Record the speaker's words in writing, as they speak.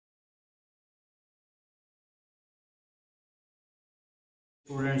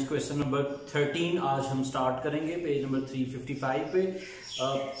Students question number 13 आज हम start करेंगे पेज नंबर 355 पे।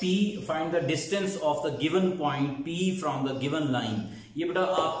 P find the distance of the given point P from the given line. ये बेटा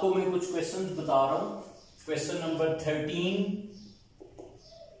आपको मैं कुछ क्वेश्चंस बता रहा हूं। क्वेश्चन नंबर 13,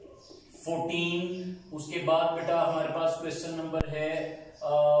 14, उसके बाद बेटा हमारे पास क्वेश्चन नंबर है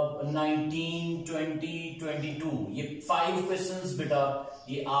 19, 20, 22। ये 5 क्वेश्चंस बेटा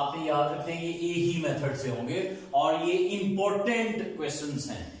ये आप याद रखते हैं, ये एक ही मेथड से होंगे और ये इंपॉर्टेंट क्वेश्चंस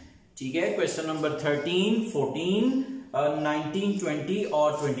हैं। ठीक है, क्वेश्चन नंबर 13, 14, 19, 20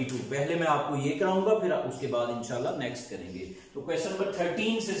 और 22 पहले मैं आपको ये कराऊंगा, फिर उसके बाद इंशाल्लाह नेक्स्ट करेंगे। तो क्वेश्चन नंबर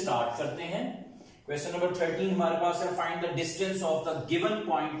 13 से स्टार्ट करते हैं। क्वेश्चन नंबर 13 हमारे पास है find the distance of the given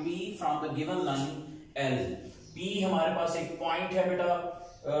point P from the given line L। P हमारे पास एक पॉइंट है बेटा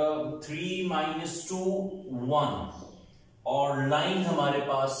 3 - 2, 1 और लाइन हमारे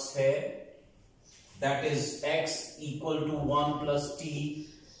पास है दैट इज x = 1 + t।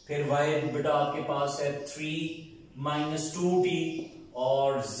 फिर y बेटा आपके पास है 3 - 2t और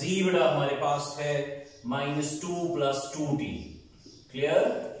z बेटा हमारे पास है -2 + 2t। क्लियर?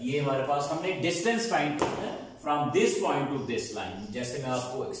 ये हमारे पास हमने डिस्टेंस फाइंड करना है from this point two this line. जैसे मैं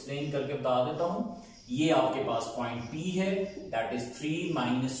आपको एक्सप्लेन करके बता देता हूं, ये आपके पास पॉइंट P है दैट इज 3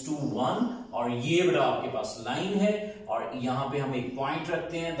 - 2, 1 और ये बेटा आपके पास लाइन है और यहां पे हम एक पॉइंट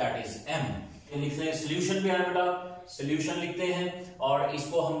रखते हैं दैट इज M। लिखते हैं सोल्यूशन पे आए बेटा, सोल्यूशन लिखते हैं और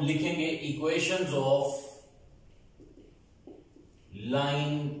इसको हम लिखेंगे equations of line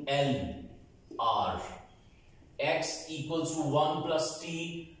L R। x = 1 + t,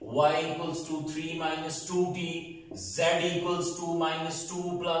 y = 3 - 2t, z = -2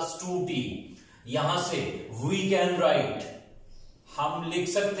 + 2t। यहां से we can write, हम लिख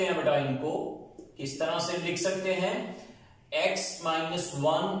सकते हैं बेटा इनको किस तरह से लिख सकते हैं, x -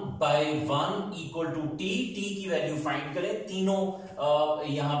 1/1 = t। t की वैल्यू फाइंड करें तीनों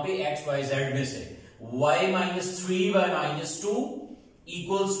यहां पे x y z में से। y - 3/-2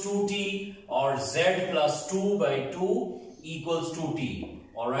 = t और z + 2/2 = t।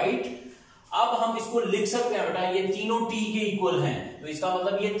 ऑलराइट, अब हम इसको लिख सकते हैं बेटा ये तीनों t के इक्वल हैं, तो इसका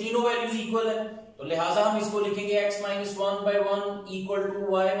मतलब ये तीनों वैल्यूज इक्वल है, तो लिहाजा हम इसको लिखेंगे x - 1/1 =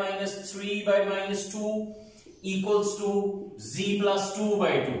 y - 3/-2 = z +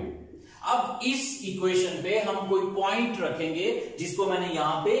 2/2। अब इस इक्वेशन पे हम कोई पॉइंट रखेंगे जिसको मैंने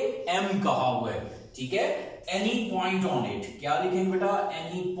यहां पे m कहा हुआ है। ठीक है, एनी पॉइंट ऑन इट। क्या लिखेंगे बेटा?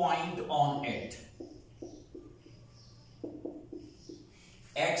 Any point on it.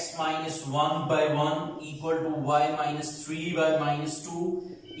 x - 1/1 = y - 3/-2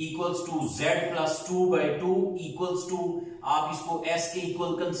 = z + 2/2 आप इसको s के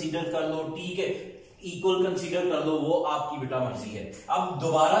इक्वल कंसीडर कर लो, t के इक्वल कंसीडर कर लो, वो आपकी बेटा मर्जी है। अब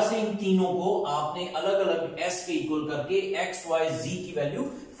दोबारा से इन तीनों को आपने अलग अलग s के इक्वल करके x y z की वैल्यू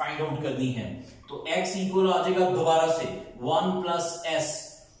फाइंड आउट करनी है। तो x इक्वल आ जाएगा दोबारा से 1 + s,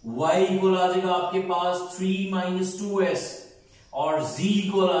 y इक्वल आ जाएगा आपके पास 3 - 2s और z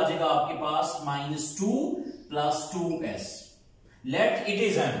इक्वल आ जाएगा आपके पास -2 + 2s। Let it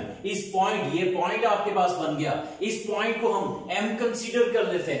is m। इस पॉइंट, ये पॉइंट आपके पास बन गया, इस पॉइंट को हम m कंसीडर कर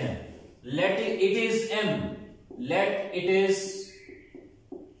लेते हैं। Let it is m, let it is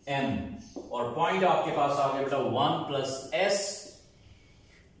m और पॉइंट आपके पास आ गया बेटा 1 + s,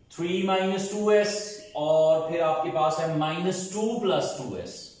 3 - 2s और फिर आपके पास है -2 +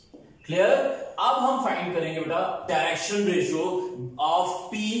 2s। क्लियर? अब हम फाइंड करेंगे बेटा डायरेक्शन रेशियो ऑफ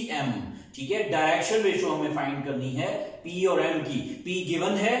PM। ठीक है, डायरेक्शन रेशियो हमें फाइंड करनी है P और M की। P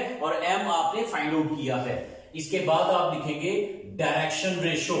गिवन है और M आपने फाइंड आउट किया है। इसके बाद आप लिखेंगे डायरेक्शन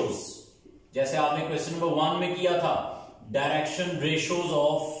रेशियोज, जैसे आपने क्वेश्चन नंबर 1 में किया था, direction ratios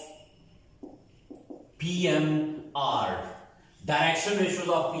of PMR। Direction ratios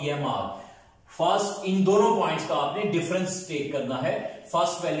of PMR। First in दोनों पॉइंट्स का आपने डिफरेंस टेक करना है।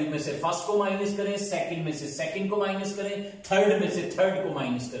 फर्स्ट वैल्यू में से फर्स्ट को माइनस करें, सेकंड में से सेकंड को माइनस करें, थर्ड में से थर्ड को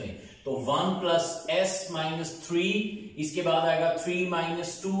माइनस करें। तो 1 + s - 3, इसके बाद आएगा 3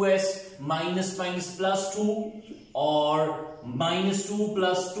 - 2s -2 और -2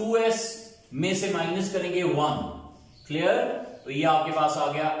 + 2s में से माइनस करेंगे 1। क्लियर? तो ये आपके पास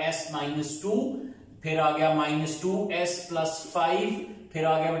आ गया s - 2, फिर आ गया -2s + 5, फिर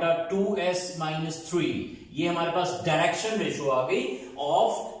आ गया बेटा 2s - 3। ये हमारे पास डायरेक्शन रेशियो आ गई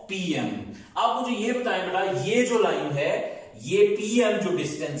ऑफ PM। अब मुझे ये बताएं बेटा, ये जो लाइन है, ये PM जो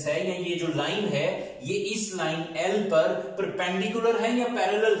डिस्टेंस है या ये जो लाइन है, ये इस लाइन L पर परपेंडिकुलर है या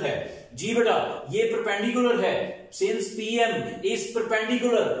पैरेलल है? जी बेटा, ये परपेंडिकुलर है। सिंस पीएम इज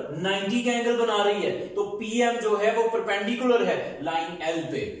परपेंडिकुलर 90 का एंगल बना रही है, तो पीएम जो है वो परपेंडिकुलर है लाइन एल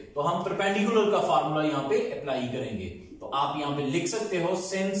पे, तो हम परपेंडिकुलर का फार्मूला यहां पे अप्लाई करेंगे। तो आप यहां पे लिख सकते हो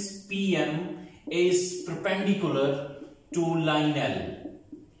since PM is perpendicular to line L,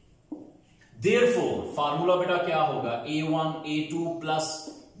 therefore formula बेटा क्या होगा, A1 A2 plus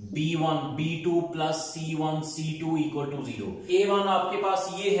B1 B2 plus C1 C2 equal to 0। A1 आपके पास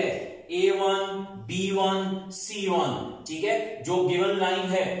ये है A1 B1 C1, ठीक है, जो गिवन लाइन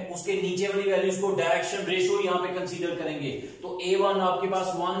है उसके नीचे वाली वैल्यूज को डायरेक्शन रेशियो यहां पे कंसीडर करेंगे। तो A1 आपके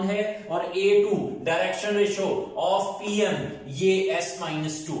पास 1 है और A2 direction ratio of PM ये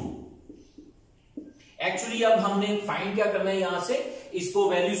S-2। एक्चुअली अब हमने फाइंड क्या करना है, यहां से इसको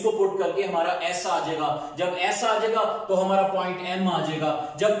वैल्यूज को पुट करके हमारा S आ जाएगा। जब S आ जाएगा तो हमारा पॉइंट M आ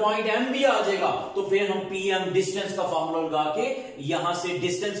जाएगा। जब पॉइंट M भी आ जाएगा तो फिर हम PM डिस्टेंस का फॉर्मूला लगा के यहां से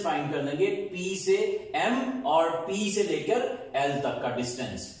डिस्टेंस फाइंड कर लेंगे, P से M और P से लेकर L तक का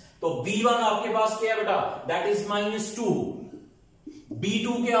डिस्टेंस। तो B1 आपके पास क्या है बेटा, दैट इज -2।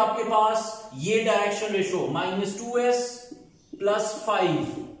 B2 के आपके पास ये direction ratio -2S plus 5।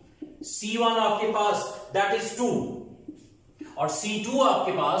 C1 आपके पास दैट इज 2 और C2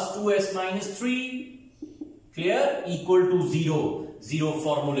 आपके पास 2S-3, क्लियर, इक्वल टू 0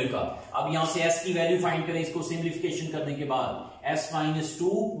 फॉर्मूले का। अब यहां से S की वैल्यू फाइंड करें, इसको सिंप्लीफिकेशन करने के बाद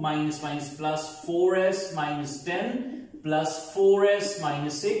S-2 minus plus 4S -10 plus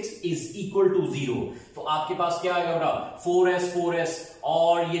 4S-6 is equal to 0। तो आपके पास क्या आएगा बेटा, 4S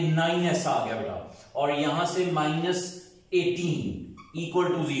और ये 9S आ गया बेटा, और यहां से -18 इक्वल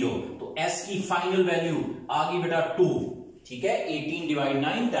टू 0। तो S की फाइनल वैल्यू आ गई बेटा 2, ठीक है, 18 डिवाइड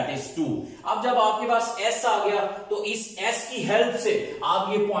 9 दैट इज 2। अब जब आपके पास S आ गया तो इस S की हेल्प से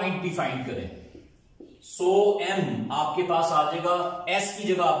आप ये पॉइंट भी फाइंड करें। सो M आपके पास आ जाएगा, S की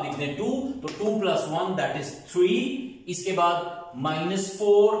जगह आप लिख दें 2, तो 2 प्लस 1 दैट इज 3, इसके बाद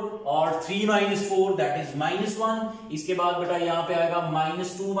 -4 और 3 - 4 दैट इज -1, इसके बाद बेटा यहां पे आएगा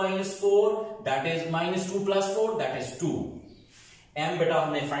 -2 - 4 that is -2 plus 4 that is 2। M बेटा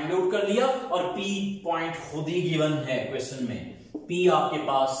हमने फाइंड आउट कर लिया और P पॉइंट खुद ही गिवन है क्वेश्चन में। P आपके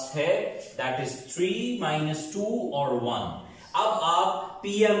पास है दैट इज 3 - 2 और 1। अब आप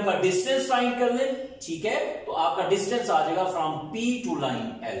PM का डिस्टेंस फाइंड कर लें, ठीक है, तो आपका डिस्टेंस आ जाएगा from P to line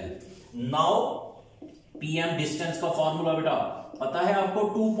L। Now PM distance का फॉर्मूला बेटा पता है आपको,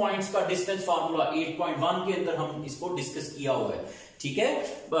 2 पॉइंट्स का डिस्टेंस फार्मूला 8.1 के अंदर हम इसको डिस्कस किया हुआ है, ठीक है।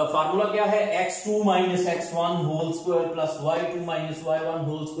 फार्मूला क्या है, x2 - x1 whole square plus y2 - y1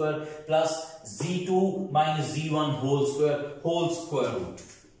 whole square plus z2 - z1 whole square root,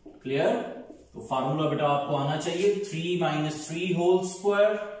 clear. तो फार्मूला बेटा आपको आना चाहिए 3 - 3 होल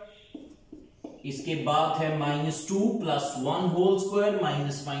स्क्वायर, इसके बाद है -2 plus 1 whole square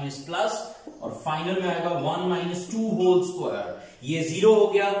minus plus, और फाइनल में आएगा 1 - 2 होल स्क्वायर। ये 0 हो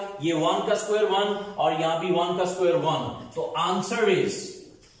गया, ये 1 का स्क्वायर 1 और यहां भी 1 का स्क्वायर 1। तो answer is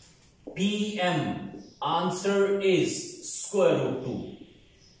PM, answer is square root 2।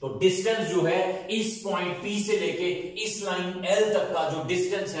 तो डिस्टेंस जो है इस पॉइंट P से लेके इस लाइन L तक का जो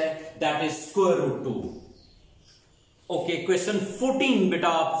डिस्टेंस है that is square root 2। Okay, question 14 बेटा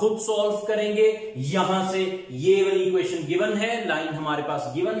आप खुद सॉल्व करेंगे। यहां से ये वाली इक्वेशन गिवन है, लाइन हमारे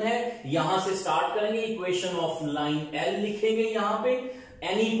पास गिवन है, यहां से स्टार्ट करेंगे, इक्वेशन ऑफ लाइन L लिखेंगे यहां पे,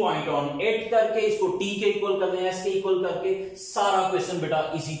 एनी पॉइंट ऑन इट करके इसको T के इक्वल कर दें, S के इक्वल करके सारा क्वेश्चन बेटा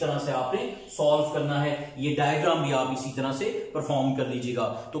इसी तरह से आपने सॉल्व करना है। ये डायग्राम भी आप इसी तरह से परफॉर्म कर लीजिएगा।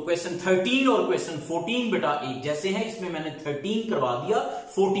 तो क्वेश्चन 13 और क्वेश्चन 14 बेटा एक जैसे हैं, इसमें मैंने 13 करवा दिया,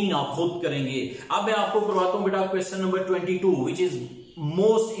 14 आप खुद करेंगे। अब मैं आपको करवाता हूं बेटा question number 22 which is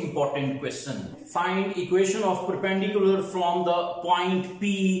most important question. Find equation of perpendicular from the point P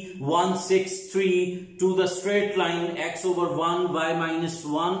 163 to the straight line x over 1 y minus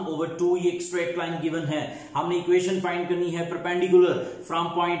 1 over 2 ये एक straight line given है। हमने इक्वेशन फाइंड करनी है perpendicular from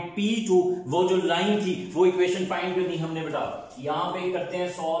point P to वो जो line थी वो इक्वेशन फाइंड करनी हमने बेटा। यहां पे करते हैं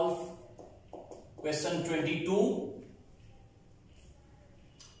सॉल्व क्वेश्चन 22।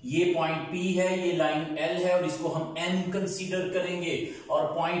 ये पॉइंट P है, ये लाइन L है और इसको हम M कंसीडर करेंगे, और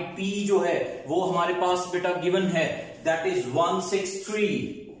पॉइंट P जो है वो हमारे पास बेटा गिवन है दैट इज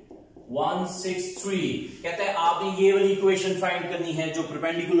 163 कहता है आपने ये वाली इक्वेशन फाइंड करनी है जो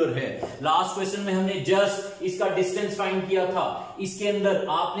परपेंडिकुलर है। लास्ट क्वेश्चन में हमने जस्ट इसका डिस्टेंस फाइंड किया था, इसके अंदर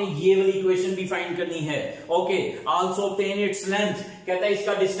आपने ये वाली इक्वेशन भी फाइंड करनी है। Okay, also obtain its length, कहता है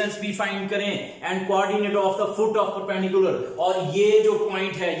इसका डिस्टेंस भी फाइंड करें, and coordinate of the foot of perpendicular, और ये जो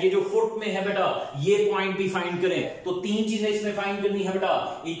पॉइंट है ये जो फुट में है बेटा ये पॉइंट भी फाइंड करें। तो 3 चीजें इसमें फाइंड करनी है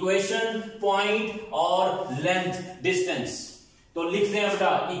बेटा, इक्वेशन, पॉइंट और लेंथ डिस्टेंस। तो लिखते हैं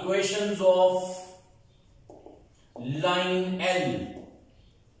बेटा equations of line L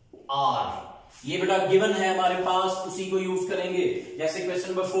R. ये बेटा गिवन है हमारे पास, उसी को यूज करेंगे। जैसे क्वेश्चन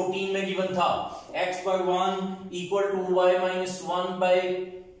नंबर 14 में गिवन था x/1 equal to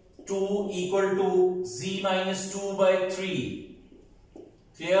y-1/2 equal to z-2/3।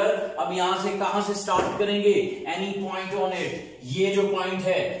 Clear? अब यहां से कहां से स्टार्ट करेंगे? Any point on it. ये जो पॉइंट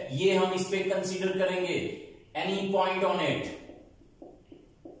है ये हम इस पे कंसीडर करेंगे। Any point on it,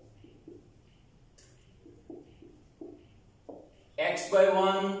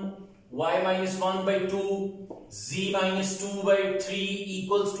 x/1 y-1/2 z-2/3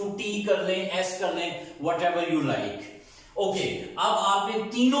 equals to t कर लें, s कर लें, what ever you like. Okay, अब आपने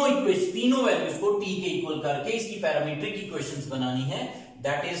तीनों इक्वेशन, तीनों वैल्यूज को t के इक्वल करके इसकी पैरामीट्रिक इक्वेशंस बनानी है।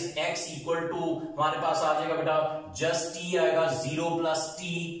 That is x equal to हमारे पास आ जाएगा बेटा जस्ट t आएगा 0 प्लस t,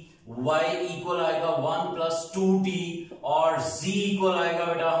 y इक्वल आएगा 1 प्लस 2t और z इक्वल आएगा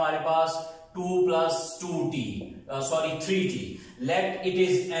बेटा हमारे पास 2 plus 2t, sorry 3t। Let it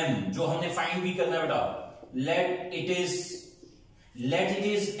is m, जो हमने फाइंड भी करना है बेटा। Let it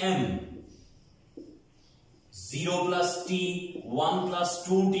is m 0 plus t, 1 plus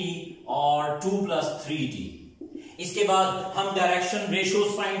 2t और 2 प्लस 3t। इसके बाद हम डायरेक्शन रेशियोज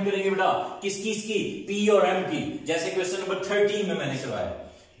फाइंड करेंगे बेटा, किसकी? p और m की। जैसे क्वेश्चन नंबर 13 में मैंने करवाया,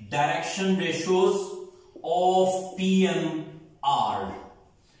 direction ratios of pm r।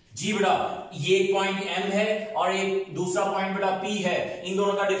 जी बेटा, ये पॉइंट m है और एक दूसरा पॉइंट बेटा p है, इन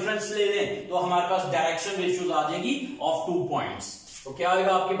दोनों का डिफरेंस ले लें तो हमारे पास डायरेक्शन रेशियोज आ जाएगी ऑफ 2 पॉइंट्स। तो क्या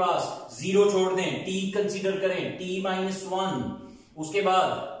आएगा आपके पास? 0 छोड़ दें, t कंसीडर करें, t-1, उसके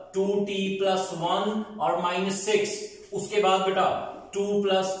बाद 2t प्लस 1 और -6, उसके बाद बेटा 2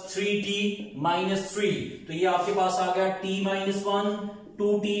 प्लस 3t -3। तो ये आपके पास आ गया t-1,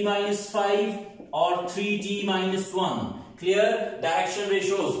 2t-5 और 3t-1। क्लियर? Direction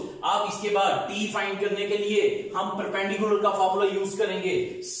ratios. अब इसके बाद t फाइंड करने के लिए हम परपेंडिकुलर का फॉर्मूला यूज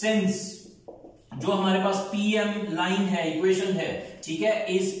करेंगे। सिंस जो हमारे पास pm लाइन है, इक्वेशन है, ठीक है,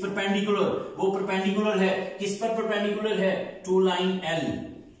 इज परपेंडिकुलर, वो परपेंडिकुलर है, किस पर परपेंडिकुलर है? टू लाइन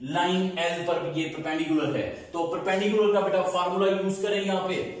L पर ये परपेंडिकुलर है। तो परपेंडिकुलर का बेटा फार्मूला यूज करें यहां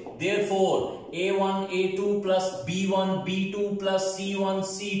पे। Therefore a1 a2 plus b1 b2 plus c1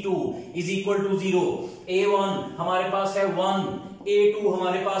 c2 is equal to 0। a1 हमारे पास है 1, a2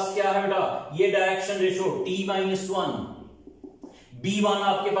 हमारे पास क्या है बेटा? ये डायरेक्शन रेशियो t-1, b1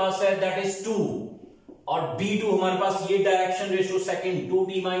 आपके पास है दैट इज 2 और b2 हमारे पास ये direction ratio second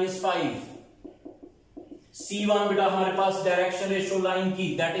 2t-5, C1 बेटा हमारे पास डायरेक्शन रेशियो लाइन की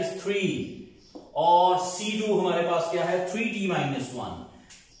दैट इज 3 और C2 हमारे पास क्या है? 3t-1।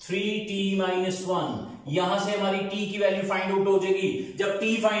 यहां से हमारी t की वैल्यू फाइंड आउट हो जाएगी। जब t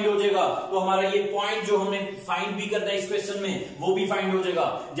फाइंड हो जाएगा तो हमारा ये पॉइंट जो हमने फाइंड भी करना है इस क्वेश्चन में वो भी फाइंड हो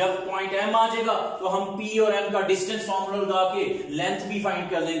जाएगा। जब पॉइंट m आ जाएगा तो हम p और m का डिस्टेंस फॉर्मूला लगा के लेंथ भी फाइंड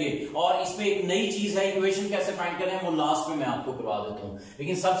कर लेंगे। और इसमें एक नई चीज है, इक्वेशन कैसे फाइंड करें वो लास्ट में मैं आपको करवा देता हूं,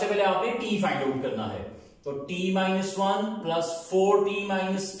 लेकिन सबसे पहले आपने t फाइंड आउट करना है। तो t-1 plus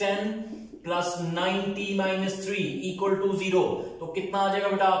 4t-10 plus 9t-3 equal to 0। तो कितना आ जाएगा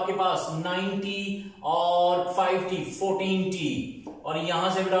बेटा आपके पास? 9t और 5t 14t और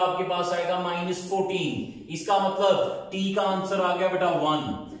यहां से बेटा आपके पास आएगा -14। इसका मतलब t का आंसर आ गया बेटा 1।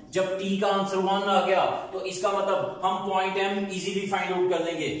 जब t का आंसर 1 आ गया तो इसका मतलब हम point m easily find out कर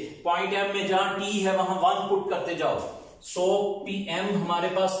लेंगे। पॉइंट m में जहां t है वहां 1 पुट करते जाओ। सो pm हमारे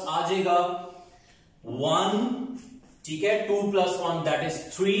पास आ जाएगा 1, ठीक है, 2 प्लस 1 दैट इज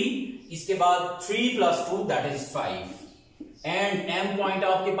 3, इसके बाद 3 plus 2 that is 5 and m point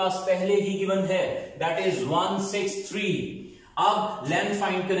आपके पास पहले ही गिवन है दैट इज 163। अब लेंथ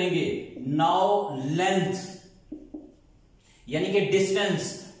फाइंड करेंगे। नाउ लेंथ यानी कि distance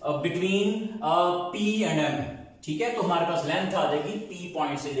between p and m, ठीक है, तो हमारे पास लेंथ आ जाएगी p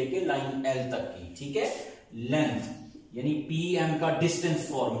पॉइंट से लेके लाइन l तक की, ठीक है। लेंथ यानी pm का डिस्टेंस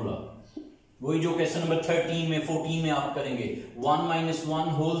फॉर्मूला वही जो क्वेश्चन नंबर 13 में 14 में आप करेंगे। 1 - 1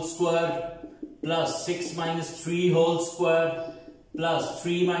 whole square plus 6 - 3 whole square plus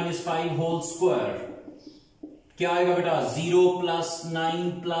 3 - 5 whole square क्या आएगा बेटा? 0 plus 9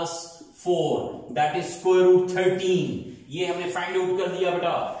 plus 4 that is square root 13। ये हमने फाइंड आउट कर लिया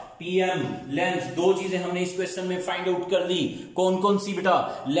बेटा। pm लेंथ, दो चीजें हमने इस क्वेश्चन में फाइंड आउट कर ली। कौन कौन सी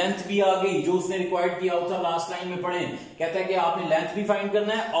बेटा? लेंथ भी आ गई जो उसने रिक्वायर्ड किया था, लास्ट लाइन में पढ़े, कहता है कि आपने लेंथ भी फाइंड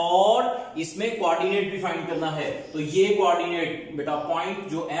करना है और इसमें कोऑर्डिनेट भी फाइंड करना है। तो ये कोऑर्डिनेट बेटा पॉइंट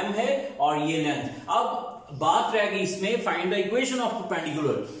जो m है और ये लेंथ। अब बात रह गई इसमें find the equation of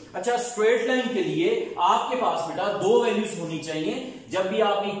perpendicular. अच्छा, स्ट्रेट लाइन के लिए आपके पास बेटा दो वैल्यूज होनी चाहिए। जब भी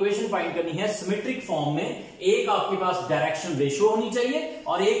आप इक्वेशन फाइंड करनी है सिमेट्रिक फॉर्म में, एक आपके पास डायरेक्शन रेशियो होनी चाहिए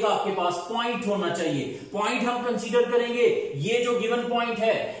और एक आपके पास पॉइंट होना चाहिए। पॉइंट हम कंसीडर करेंगे ये जो गिवन पॉइंट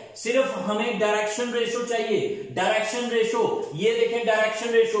है, सिर्फ हमें डायरेक्शन रेशियो चाहिए। डायरेक्शन रेशियो, ये देखें डायरेक्शन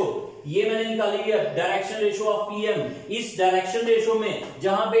रेशियो, ये मैंने निकाली है डायरेक्शन रेशियो ऑफ पीएम। इस डायरेक्शन रेशियो में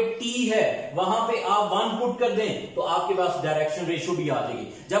जहां पे टी है वहां पे आप 1 पुट कर दें तो आपके पास डायरेक्शन रेशियो भी आ जाएगी।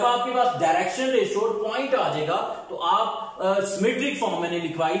 जब आपके पास डायरेक्शन रेशियो और पॉइंट आ जाएगा तो आप सिमेट्रिक फॉर्म मैंने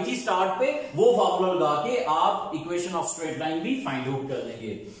लिखवाई थी स्टार्ट पे, वो फॉर्मूला लगा के आप इक्वेशन ऑफ स्ट्रेट लाइन भी फाइंड आउट कर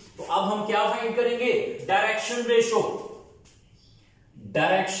लेंगे। तो अब हम क्या फाइंड करेंगे? Direction ratio,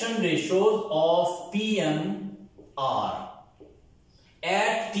 direction ratio of PM are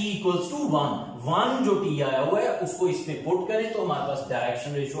at T equals to 1 जो टी आया हुआ है उसको इसमें पुट करें तो हमारे पास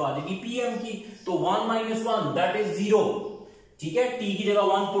डायरेक्शन रेशियो आ जाएगी पीएम की। तो 1 - 1 दैट इज 0, ठीक है, टी की जगह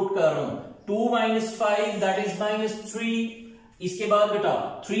 1 पुट कर रहा हूं। 2 - 5 दैट इज -3, इसके बाद बेटा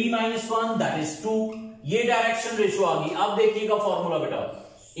 3 - 1 दैट इज 2। ये डायरेक्शन रेशियो आ गई। अब देखिएगा फॉर्मूला बेटा,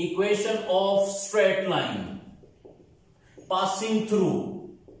 equation of straight line passing through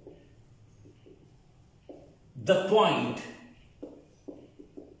the point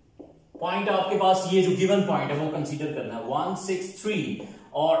आपके पास ये जो गिवन पॉइंट है वो कंसीडर करना है 1, 6, 3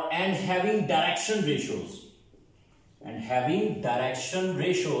 और and having direction ratios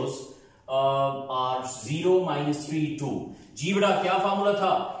are 0, -3, 2। जी बेटा क्या फॉर्मूला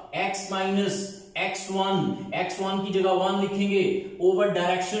था? x - x1 की जगह 1 लिखेंगे over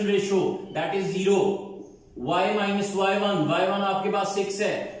direction ratio that is 0, y - y1 आपके पास 6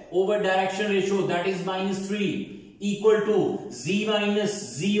 है over direction ratio that is -3 equal to z -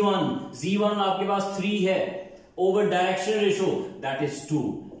 z1 आपके पास 3 है over direction ratio that is 2।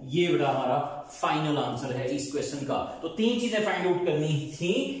 ये बेटा हमारा फाइनल आंसर है इस क्वेश्चन का। तो 3 चीजें फाइंड आउट करनी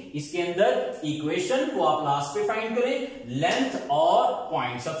थी इसके अंदर। इक्वेशन को आप लास्ट पे फाइंड करें, लेंथ और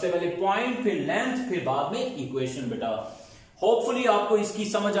पॉइंट, सबसे पहले पॉइंट फिर लेंथ फिर बाद में इक्वेशन बेटा। होपफुली आपको इसकी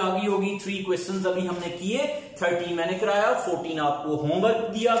समझ आ गई होगी। 3 क्वेश्चंस अभी हमने किए, 13 मैंने कराया, 14 आपको होमवर्क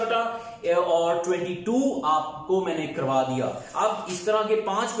दिया बेटा और 22 आपको मैंने करवा दिया। अब इस तरह के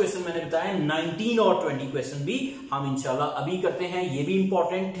 5 क्वेश्चन मैंने बताया, 19 और 20 क्वेश्चन भी हम इंशाल्लाह अभी करते हैं, ये भी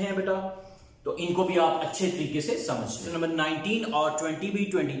इंपॉर्टेंट हैं बेटा, तो इनको भी आप अच्छे तरीके से समझ। नंबर 19 और 20 भी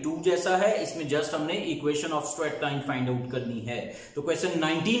 22 जैसा है, इसमें जस्ट हमने equation of straight line find out करनी है। तो क्वेश्चन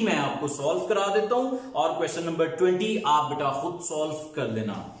 19 मैं आपको सॉल्व करा देता हूं और क्वेश्चन नंबर 20 आप बेटा खुद सॉल्व कर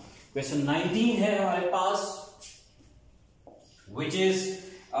लेना। क्वेश्चन 19 है हमारे पास, which is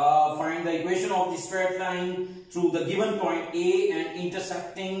find the equation of the straight line through the given point A and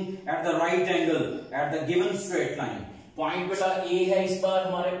intersecting at the right angle at the given straight line. Point बेटा A है इस बार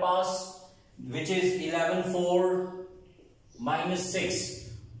हमारे पास, which is 11, 4, -6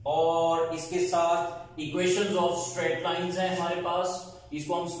 और इसके साथ इक्वेशंस ऑफ स्ट्रेट लाइंस हैं हमारे पास।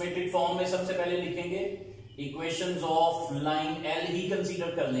 इसको हम सिमेट्रिक फॉर्म में सबसे पहले लिखेंगे, equations of line L he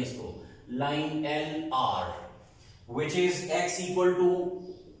consider कर लें इसको, line L R, which is x equal to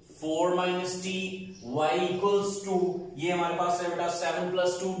 4 - t, y equals to, ये हमारे पास है बेटा 7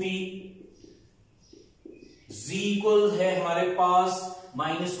 + 2t, z इक्वल है हमारे पास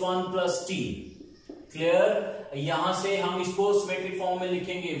 -1 + t। क्लियर? यहां से हम इसको सिमेट्रिक फॉर्म में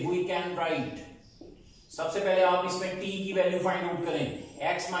लिखेंगे, वी कैन राइट। सबसे पहले आप इसमें t की वैल्यू फाइंड आउट करें,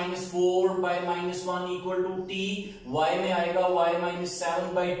 x - 4 / -1 equal to t, y में आएगा y -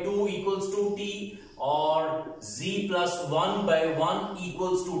 7 / 2 इक्वल्स टू t और z + 1 / 1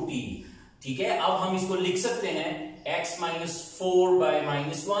 इक्वल्स टू t। ठीक है, अब हम इसको लिख सकते हैं x - 4 /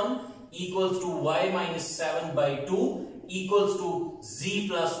 -1 equals to y - 7 / 2 equals to z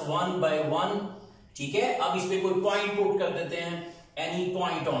 + 1 / 1। ठीक है, अब इस पे कोई पॉइंट पुट कर देते हैं, any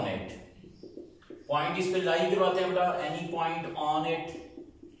point on it, point इस पे लाई करवाते हैं बेटा, any point on it,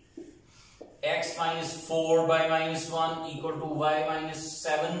 x - 4 / -1 equal to y -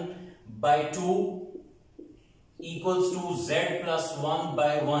 7 / 2 equals to z + 1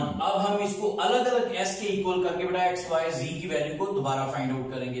 / 1। अब हम इसको अलग अलग s के इक्वल करके बेटा x, y, z की वैल्यू को दोबारा फाइंड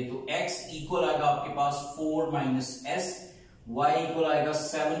आउट करेंगे। तो x इक्वल आएगा आपके पास 4 - s, y इक्वल आएगा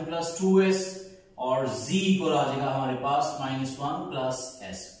 7 + 2s और z इक्वल आ जाएगा हमारे पास -1 +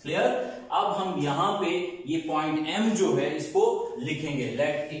 s। क्लियर? अब हम यहां पे ये पॉइंट m जो है इसको लिखेंगे,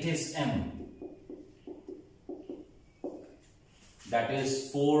 let it is m, that is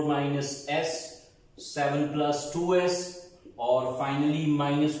 4 - s, 7 + 2s और finally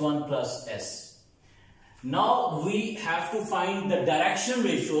 -1 + s. Now we have to find the direction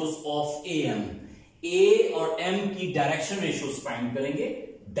ratios of AM. A और M की डायरेक्शन रेशियोज फाइंड करेंगे।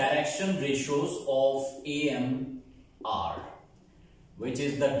 Direction ratios of AM are, which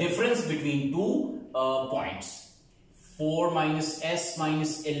is the difference between two points, 4 minus s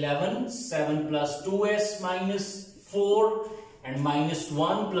minus 11, 7 plus 2s minus 4 and minus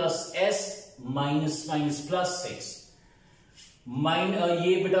 1 plus s minus plus 6.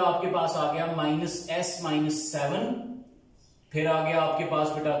 ये बेटा आपके पास आ गया minus S minus 7, फिर आ गया आपके पास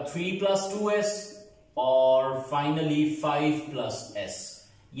बेटा 3 प्लस 2s और फाइनली 5 प्लस s.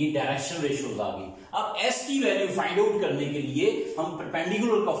 ये डायरेक्शन रेशियोज आ गई. अब s की वैल्यू फाइंड आउट करने के लिए हम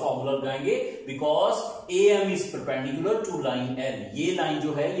परपेंडिकुलर का फॉर्मूला लगाएंगे, because am is perpendicular to line l. ये लाइन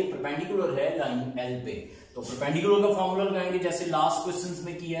जो है ये परपेंडिकुलर है लाइन l पे, तो परपेंडिकुलर का फॉर्मूला लगाएंगे जैसे लास्ट क्वेश्चंस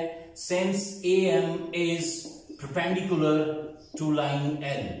में किया है. Since am is perpendicular to line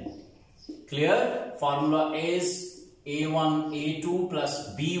L. Clear? Formula is A1 A2 plus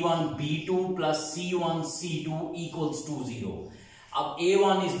B1 B2 plus C1 C2 equals to 0. अब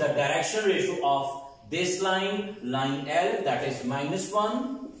A1 is the direction ratio of this line L, that is -1.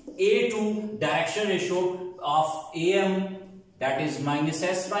 A2 direction ratio of AM, that is minus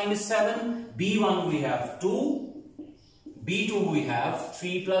S minus 7. B1 we have 2. B2 we have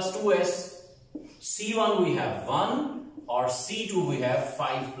 3 plus 2S. C1 we have 1 और C2 we have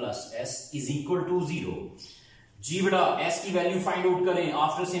 5 plus S is equal to 0. जी बेटा S की value find out करें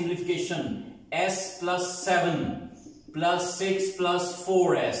after simplification. S plus 7 plus 6 plus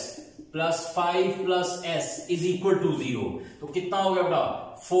 4S plus 5 plus S is equal to 0. तो कितना हो गया बेटा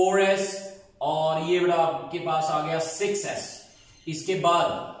 4S और ये बेटा आपके पास आ गया 6S. इसके बाद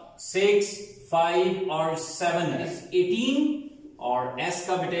 6 5 और 7S 18 और s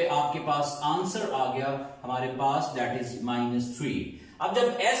का बेटे आपके पास आंसर आ गया हमारे पास दैट इज -3. अब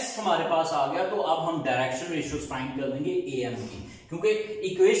जब s हमारे पास आ गया तो अब हम डायरेक्शन रेशियोज फाइंड कर लेंगे am की, क्योंकि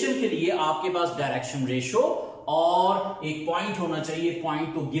इक्वेशन के लिए आपके पास डायरेक्शन रेशियो और एक पॉइंट होना चाहिए.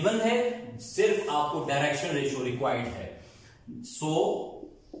 पॉइंट तो गिवन है, सिर्फ आपको डायरेक्शन रेशियो रिक्वायर्ड है. सो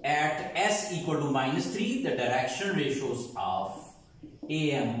eight s equal to -3 the direction ratios of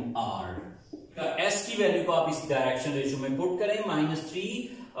am are. s की वैल्यू को आप इस डायरेक्शन रेशियो में पुट करें.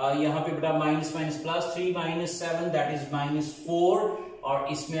 -3 यहां पे बेटा minus minus plus 3 minus 7 that is -4 और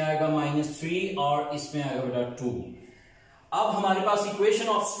इसमें आएगा -3 और इसमें आएगा बेटा 2. अब हमारे पास इक्वेशन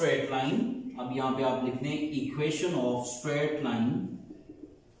ऑफ स्ट्रेट लाइन, अब यहां पे आप लिख दें equation of straight line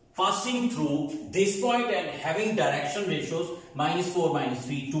passing through this point and having direction ratios -4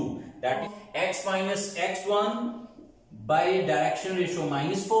 -3 2, that is x minus x1 by direction ratio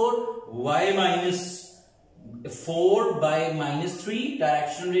 -4, y minus 4 by -3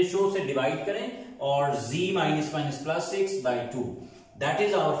 direction ratio से डिवाइड करें और z minus minus plus 6 by 2. That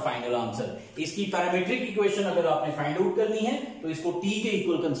is our final answer. इसकी parametric equation अगर आपने find out करनी है तो इसको t के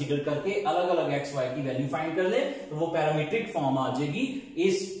इक्वल कंसीडर करके अलग अलग x y की वैल्यू फाइंड कर ले तो वो पैरामीट्रिक फॉर्म आ जाएगी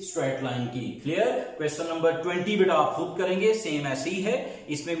इस स्ट्रेट लाइन की. क्लियर? क्वेश्चन नंबर 20 बेटा आप खुद करेंगे, सेम ऐसे ही है,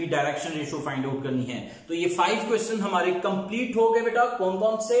 इसमें भी डायरेक्शन रेशियो फाइंड आउट करनी है. तो ये 5 क्वेश्चन हमारे कंप्लीट हो गए बेटा. कौन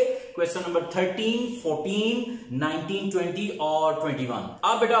कौन से? क्वेश्चन नंबर 13, 14, 19, 20 और 21.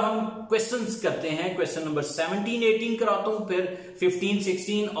 अब बेटा हम क्वेश्चंस करते हैं. क्वेश्चन नंबर 17, 18 कराता हूं, फिर 15,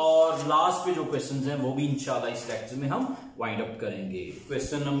 16 और लास्ट पे जो क्वेश्चंस हैं वो भी इंशाल्लाह इस लेक्चर में हम वाइंड अप करेंगे.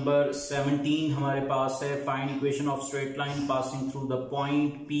 क्वेश्चन नंबर 17 हमारे पास है find equation of straight line passing through the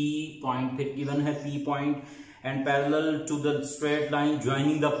point P. Point फिर गिवन है P point and parallel to the straight line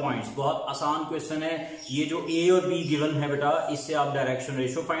joining the points. बहुत आसान क्वेश्चन है. ये जो A और B गिवन है बेटा, इससे आप डायरेक्शन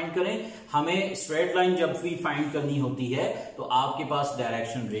रेशियो फाइंड करें. हमें स्ट्रेट लाइन जब भी फाइंड करनी होती है तो आपके पास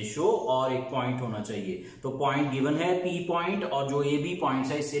डायरेक्शन रेशियो और एक पॉइंट होना चाहिए. तो पॉइंट गिवन है P पॉइंट और जो A B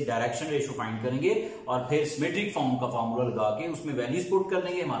पॉइंट्स है इससे डायरेक्शन रेशियो फाइंड करेंगे और फिर सिमेट्रिक फॉर्म का फॉर्मूला लगा के उसमें वैल्यूज पुट कर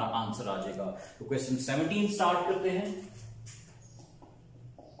देंगे, हमारा आंसर आ जाएगा. तो क्वेश्चन 17 स्टार्ट करते हैं.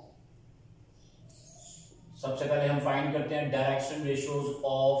 सबसे पहले हम फाइंड करते हैं डायरेक्शन रेशियोज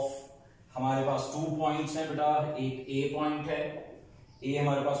ऑफ, हमारे पास 2 पॉइंट्स हैं बेटा. एक A पॉइंट है, A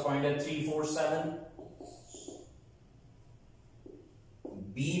हमारे पास पॉइंट है 3 4 7.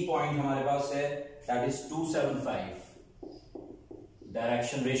 B पॉइंट हमारे पास है दैट इज 2 7 5.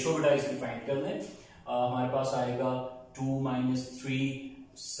 डायरेक्शन रेशियो बेटा इसकी फाइंड कर लें. हमारे पास आएगा 2 -3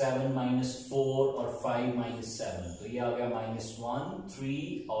 7 -4 और 5 -7. तो ये आ गया -1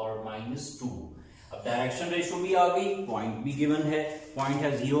 3 और -2. अब डायरेक्शन रेशियो भी आ गई, पॉइंट भी गिवन है, पॉइंट है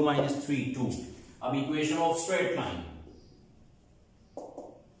 0 -3 2. अब equation of straight line,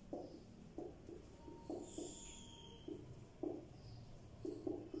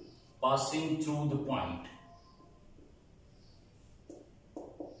 passing through the point.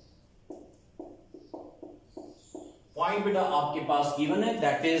 Point बेटा आपके पास गिवन है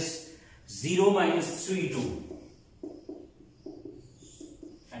that is 0 -3 2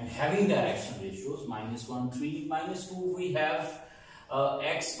 and having direction ratios -1 3 -2 we have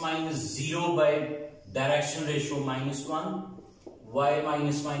x minus 0 by direction ratio -1, y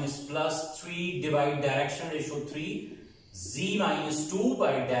minus minus plus 3 divide direction ratio 3, z -2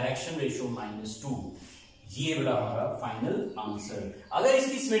 bye direction ratio -2। ये बड़ा हमारा final answer. अगर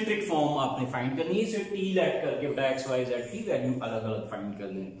इसकी symmetric form आपने find करनी है, इसे t लेट करके बेटा x y z की वैल्यू अलग अलग फाइंड कर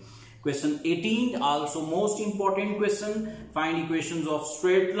लें। Question 18, also most important question. Find equations of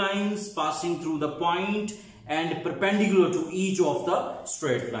straight lines passing through the point and perpendicular to each of the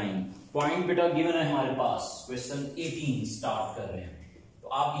straight line. Point बेटा given है हमारे पास। Question 18 start कर रहे हैं, तो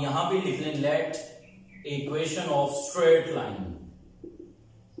आप यहां पे लिख लें let equation of straight line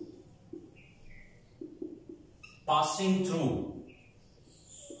passing through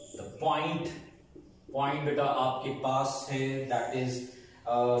the point बेटा आपके पास है that is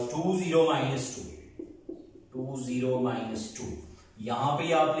 2 0 minus 2। यहां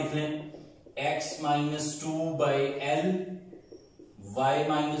पे आप लिख लें x minus 2 by l, y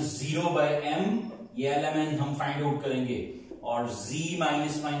minus 0 by m, ये एलिमेंट हम फाइंड आउट करेंगे, और z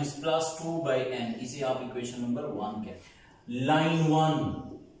minus minus plus 2 by n, इसे आप इक्वेशन नंबर 1 कहते हैं। Line 1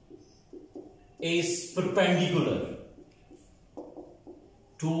 is perpendicular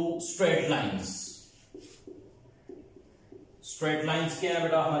to straight lines। Straight lines क्या है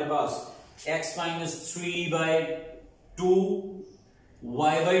बेटा हमारे पास, x minus 3 bye 2,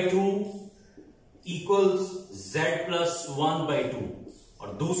 y bye 2 equals z plus 1 bye 2,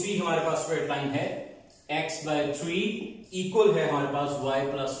 और दूसरी हमारे पास स्ट्रेट लाइन है x बाय 3 इक्वल है हमारे पास y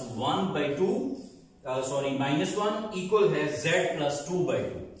plus 1 bye 2, sorry -1 equal है z प्लस 2 बाय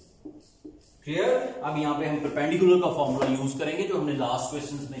 2। क्लियर। अब यहां पे हम परपेंडिकुलर का फॉर्मूला यूज करेंगे जो हमने लास्ट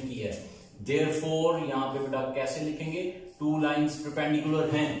क्वेश्चंस में किया है। Therefore यहां पे बेटा कैसे लिखेंगे, टू लाइंस परपेंडिकुलर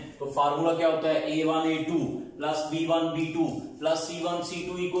हैं तो फार्मूला क्या होता है, a1 a2 plus b1 b2 plus c1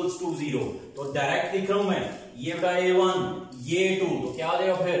 c2 equals to 0। तो डायरेक्ट लिख रहा हूं मैं, ये बेटा a1 ये a2, तो क्या आ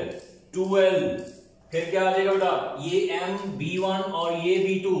जाएगा फिर 2l, फिर क्या आ जाएगा बेटा ये m b1 और ये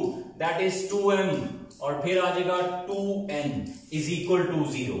b2 दैट इज 2m, और फिर आ जाएगा 2n is equal to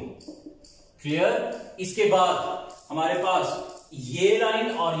 0। Clear. इसके बाद हमारे पास ये लाइन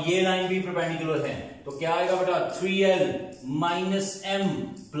और ये लाइन भी परपेंडिकुलर है, तो क्या आएगा बेटा 3l minus m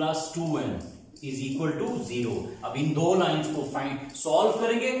plus 2m is equal to 0। अब इन दो लाइंस को फाइंड सॉल्व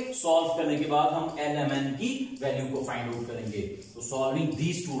करेंगे, सॉल्व करने के बाद हम lmn की वैल्यू को फाइंड आउट करेंगे। तो solving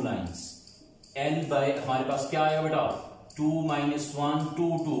these two lines, l bye हमारे पास क्या आएगा बेटा 2 माइनस 1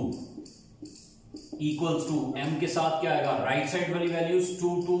 2 2 इक्वल्स टू m के साथ क्या आएगा राइट साइड वाली वैल्यूज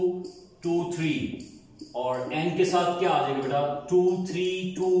 2 2 2 3, और n के साथ क्या आ जाएगा बेटा 2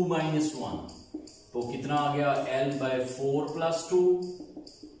 3 2 माइनस 1, तो कितना आ गया l bye 4 plus 2,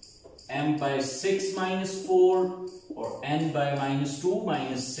 m bye 6 minus 4, और n बाय माइनस 2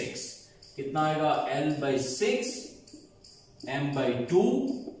 माइनस 6, कितना आएगा l बाय 6 m बाय 2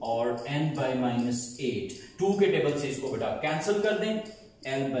 और n बाय माइनस 8। 2 के टेबल से इसको बेटा कैंसिल कर दें,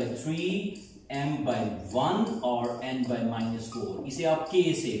 l बाय 3 m बाय 1 और n बाय माइनस 4, इसे आप k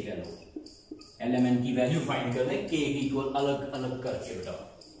से कह लो, एलिमेंट की वैल्यू फाइंड कर लें k इक्वल अलग अलग करके बेटा।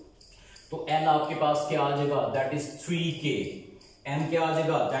 तो l आपके पास क्या आ जाएगा दैट इज 3k, m क्या आ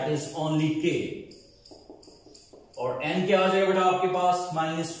जाएगा दैट इज ओनली k, और n क्या आ जाएगा बेटा आपके पास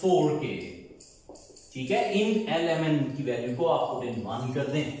 -4k। ठीक है, इन एलिमेंट की वैल्यू को आप पुट इन 1 कर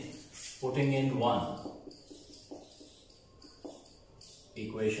दें, पुटिंग इन 1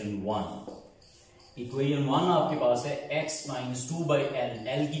 इक्वेशन 1। इक्वेशन 1 आपके पास है x minus 2 by L,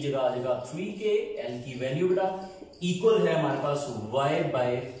 L की जगह आ जाएगा 3k, एल की वैल्यू बेटा इक्वल है हमारे पास y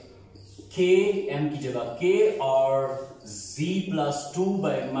बाय k, m की जगह k, और z plus 2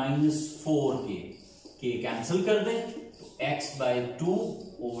 bye minus 4k, k cancel कर दें तो x bye 2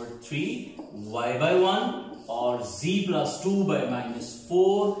 over 3, y bye 1 और z plus 2 bye minus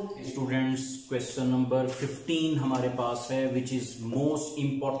 4। Students question number 15 हमारे पास है which is most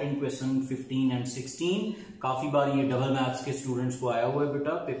important question 15 and 16। काफी बार ये डबल मैथ्स के स्टूडेंट्स को आया हुआ है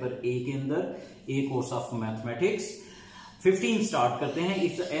बेटा पेपर ए के अंदर, ए कोर्स ऑफ मैथमेटिक्स। 15 स्टार्ट करते हैं।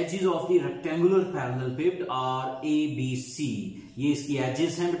 If the edges of the rectangular parallel पिव्ट R A B C, ये इसकी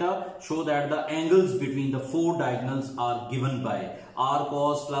एजेस हैं बेटा। Show that the angles between the four diagonals are given by are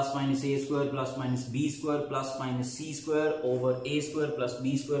cos plus minus A square plus minus B square plus minus C square over A square plus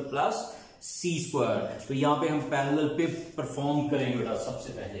B square plus C square. तो यहां पे हम parallel पिव्ट perform करेंगे बेटा।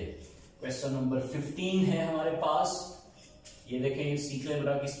 सबसे पहले question number 15 है हमारे पास, ये देखें, सीख ले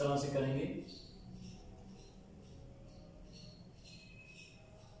बेटा किस तरह से करेंगे।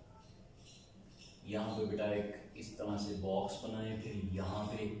 यहां पे बेटा एक इस तरह से बॉक्स बनाए, फिर यहां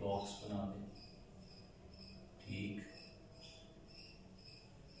पे एक बॉक्स बना दें, ठीक,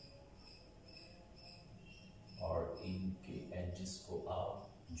 और इनके एजेस को आप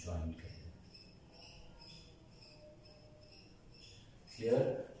ज्वाइन करें। Clear,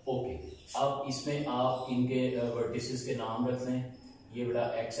 okay. अब इसमें आप इनके वर्टिसेस के नाम रख लें। ये बेटा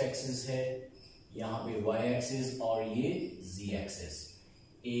एक्स एक्सिस है, यहाँ पे वाई एक्सिस और ये जी एक्सिस,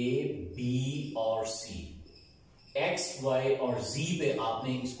 ए बी और सी। एक्स वाई और जी पे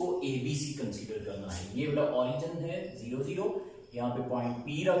आपने इसको ए बी सी कंसीडर करना है। ये बेटा ओरिजिन है 0 0, यहाँ पे पॉइंट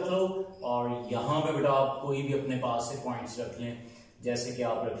पी रख लो और यहाँ पे बेटा आप कोई भी अपने पास से पॉइंट्स रख लें, जैसे कि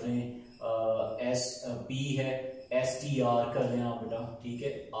आप रख लें एस पी है, एस टी आर कर लें आप बेटा, ठीक है,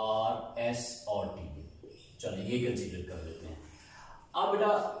 आर एस और टी, चलिए ये कंसीडर कर लेते हैं। अब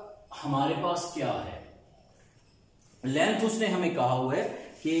बेटा हमारे पास क्या है, लेंथ उसने हमें कहा हुआ है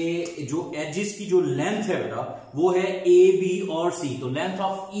कि जो एजेस की जो लेंथ है बेटा वो है ए बी और सी, तो लेंथ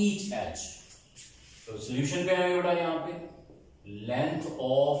ऑफ ईच एज। तो सॉल्यूशन क्या है बेटा, यहां पे length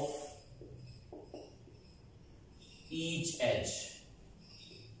of each as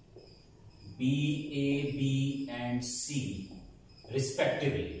B A B and C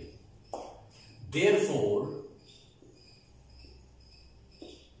respectively, therefore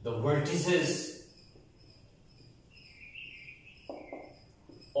the vertices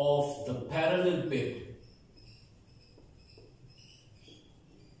of the parallel pip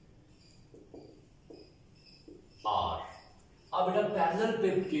are, अब बेटा पैरेलल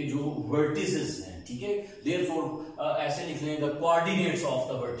पिप के जो वर्टिसेस हैं, ठीक है, therefore ऐसे लिख लें the coordinates of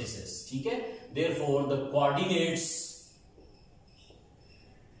the vertices, ठीक है, therefore the coordinates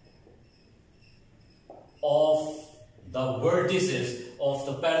of the vertices of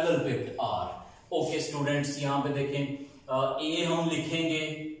the parallel pip are, okay students, यहां पे देखें ए हम लिखेंगे,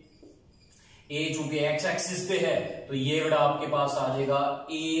 ए चूंकि एक्स एक्सिस पे है तो ये बेटा आपके पास आ जाएगा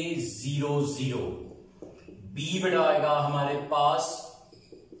ए 0 0, बी बेटा आएगा हमारे पास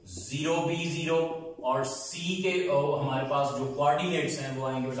 0 B 0 और सी के हमारे पास जो कोऑर्डिनेट्स हैं वो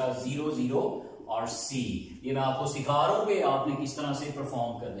आएंगे बेटा 0 0 और सी। ये मैं आपको सिखा रहा हूं कि आपने किस तरह से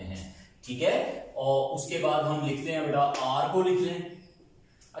परफॉर्म करने हैं, ठीक है। और उसके बाद हम लिखते हैं बेटा आर को लिख लें।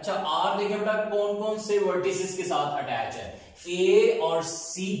 अच्छा आर देखें बेटा कौन कौन से वर्टिसेस के साथ अटैच है, ए और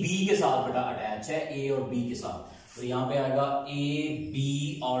सी बी के साथ बेटा अटैच है, ए और बी के साथ, तो यहां पे आएगा ए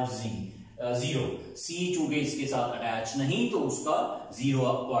बी और जी 0, सी चूंकि इसके साथ अटैच नहीं तो उसका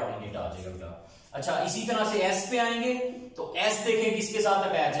 0 कोऑर्डिनेट आ जाएगा बेटा। अच्छा इसी तरह से एस पे आएंगे तो एस देखें किसके साथ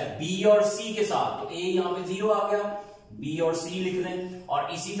अटैच है, बी और सी के साथ, तो ए यहां पे 0 आ गया, बी और सी लिख लें।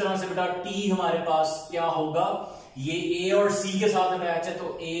 और इसी तरह से बेटा टी हमारे पास क्या होगा, ये ए और सी के साथ अटैच है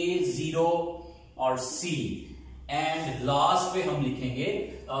तो ए 0 और सी, एंड लास्ट पे हम लिखेंगे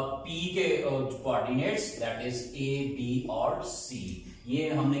पी के coordinates that is A B और सी। ये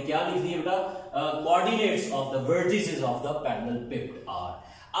हमने क्या लिख दिया बेटा, coordinates of the vertices of the parallel pip are.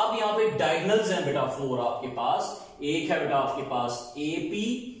 अब यहाँ पे डायगोनल्स हैं बेटा 4 आपके पास, एक है बेटा आपके पास ए पी,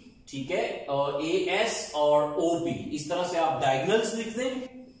 ठीक है, और ए एस और ओ पी, इस तरह से आप डायगोनल्स लिख दें,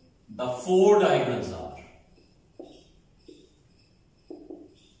 द 4 डायगोनल्स आर,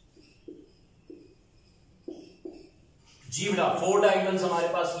 जी बेटा 4 डायगोनल्स हमारे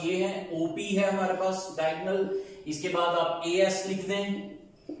पास ये हैं, ओपी है हमारे पास डायगोनल, इसके बाद आप ए एस लिख दें,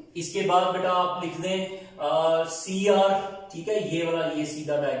 इसके बाद बेटा आप लिख दें सी आर, ठीक है, ये वाला ये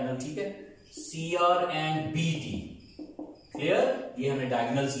सीधा डायगोनल, ठीक है, C R and B T, clear, ये हमने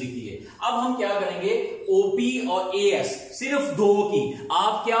डायगोनल्स लिख दिए। अब हम क्या करेंगे, ओपी और ए एस सिर्फ 2 की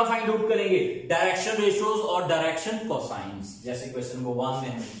आप क्या फाइंड आउट करेंगे, डायरेक्शन रेशियोज और डायरेक्शन कोसाइंस, जैसे क्वेश्चन को 1 में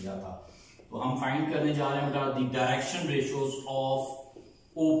हमने किया था। तो हम फाइंड करने जा रहे हैं बेटा the direction ratios of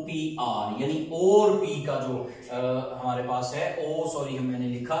OPR, यानी O और P का जो हमारे पास है, O सॉरी मैंने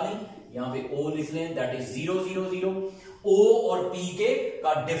लिखा नहीं, यहाँ पे O लिख लें, दैट इज 0 0 0, O और P के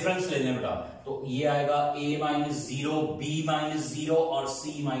का डिफरेंस ले लें बेटा, तो ये आएगा A माइनस 0, B माइनस 0 और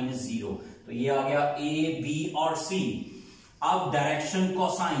C माइनस 0, तो ये आ गया A, B और C। अब डायरेक्शन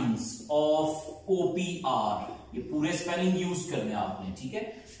कोसाइंस ऑफ OPR, ये पूरे स्पेलिंग यूज करने आपने, ठीक है,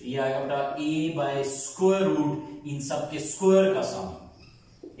 ये आएगा बेटा A बाय स्क्वायर रूट इन सब के स्क्वायर का सम,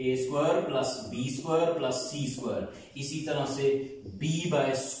 ए square plus B square plus सी स्क्वायर, इसी तरह से b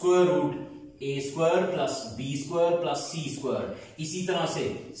बाय स्क्वायर रूट ए square plus B square plus सी स्क्वायर, इसी तरह से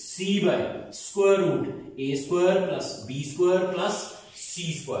c बाय स्क्वायर रूट ए square plus B square plus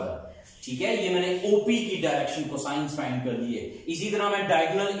सी स्क्वायर, ठीक है। ये मैंने ओपी की डायरेक्शन कोसाइंस फाइंड कर ली है। इसी तरह मैं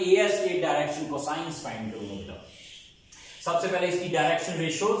डायगोनल एएस के डायरेक्शन कोसाइंस फाइंड करूंगा। सबसे पहले इसकी direction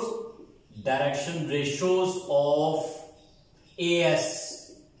ratios of as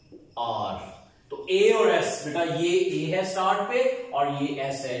are, तो ए और एस बेटा, ये ए है स्टार्ट पे और ये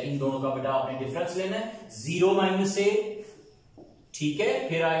एस है, इन दोनों का बेटा आपने डिफरेंस लेना है, 0 माइनस ए, ठीक है,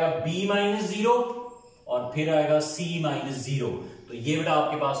 फिर आएगा b माइनस 0 और फिर आएगा c माइनस 0, तो ये बेटा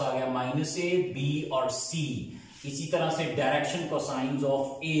आपके पास आ गया माइनस ए, बी और सी। इसी तरह से direction cosines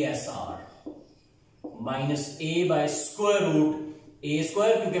of ASR minus A bye square root A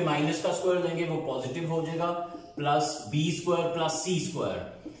square, क्योंकि माइनस का स्क्वायर लेंगे वो पॉजिटिव हो जाएगा, plus B square plus C square.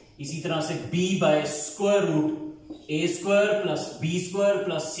 इसी तरह से B bye square root A square plus B square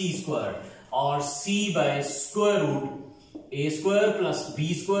plus C square, और C bye square root A square plus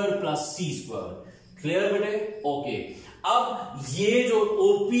B square plus C square. Clear बेटे? Okay. अब ये जो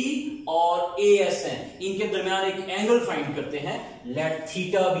OP और AS हैं, इनके दरमियान एक एंगल फाइंड करते हैं। Let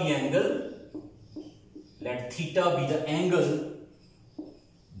theta be the angle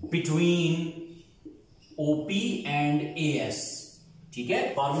between OP and AS। ठीक है,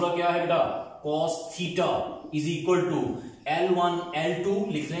 फॉर्मूला क्या है बेटा? cos theta is equal to L1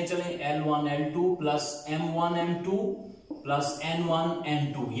 L2 लिख लें, चलें, L1 L2 plus M1 M2 plus N1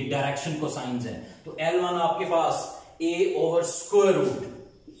 N2, ये डायरेक्शन को साइंस है। तो L1 आपके पास A over square root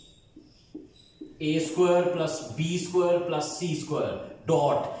A square plus B square plus C square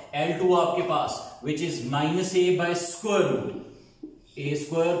dot L2 आपके पास which is minus A bye square root A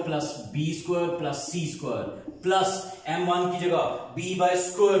square plus B square plus C square plus M1 की जगह B bye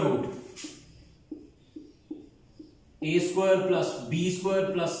square root A square plus B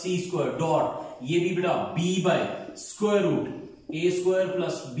square plus C square dot ये भी बेटा B bye square root A square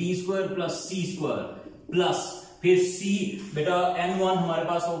plus B square plus C square plus फिर C बेटा N1 हमारे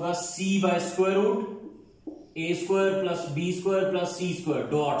पास होगा C bye square root A square plus B square plus C square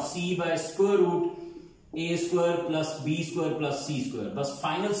dot C bye square root A square plus B square plus C square. बस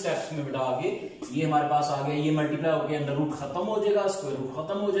final steps में बेटा आगे ये हमारे पास आ गया, ये मल्टीप्लाई होकर अंडर रूट खत्म हो जाएगा, स्क्वायर रूट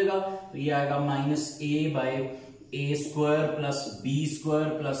खत्म हो जाएगा, तो ये आएगा minus A bye A square plus B square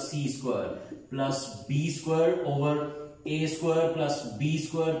plus C square plus B square over A square plus B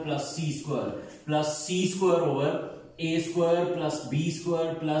square plus C square plus C square over A square plus B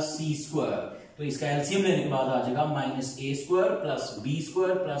square plus C square. तो इसका LCM लेने के बाद आ जाएगा minus A square plus B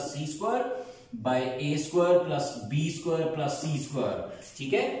square plus C square by A square plus B square plus C square.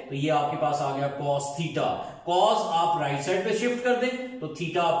 ठीक है, तो ये आपके पास आ गया cos थीटा। cos आप राइट साइड पे शिफ्ट कर दें तो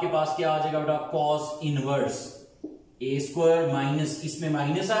थीटा आपके पास क्या आ जाएगा बेटा? cos inverse A square minus, इसमें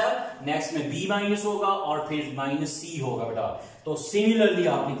माइनस आया, नेक्स्ट में B माइनस होगा और फिर माइनस C होगा बेटा। तो सिमिलरली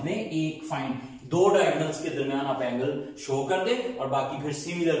आप लिख दें एक फाइंड, दो डायगोनल्स के दरमियान आप एंगल शो कर दें और बाकी फिर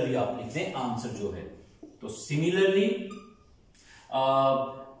सिमिलरली आप लिख दें आंसर जो है। तो similarly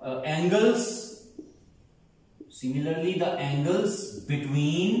the angles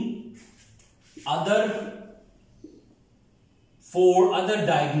between four other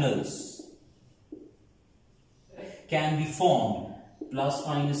diagonals can be formed plus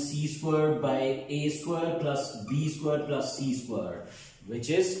minus C square by A square plus B square plus C square, which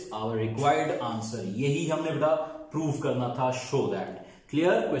is our required answer। यही हमने बेटा प्रूव करना था, show that।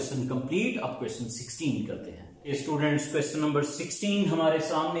 Clear? Question complete. अब question 16 करते हैं। Students, question number 16 हमारे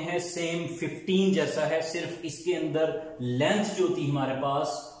सामने है, सेम 15 जैसा है, सिर्फ इसके अंदर लेंथ जो थी हमारे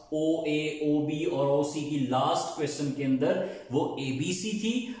पास OA, OB और OC की लास्ट क्वेश्चन के अंदर वो ABC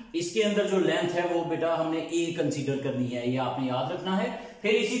थी, इसके अंदर जो लेंथ है वो बेटा हमने A कंसीडर करनी है, ये आपने याद रखना है।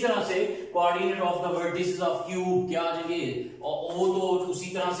 फिर इसी तरह से coordinate of the vertices of cube क्या आ जाएंगे? O तो उसी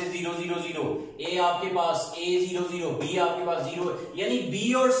तरह से 0 0 0, A आपके पास A 0 0, B आपके पास 0, यानी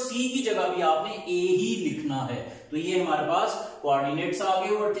B और C की जगह भी आपने A ही लिखना है। तो ये हमारे पास कोऑर्डिनेट्स आ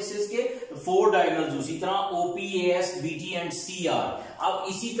गए वर्टिसेस के, फोर डायगोनल्स उसी तरह OP, AS, BT and CR। अब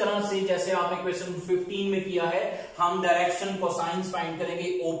इसी तरह से जैसे आपने क्वेश्चन 15 में किया है, हम डायरेक्शन कोसाइंस फाइंड करेंगे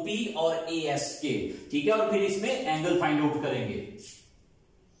OP और AS के, ठीक है, और फिर इसमें एंगल फाइंड आउट करेंगे।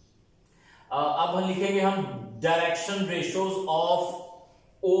 अब हम लिखेंगे हम direction ratios of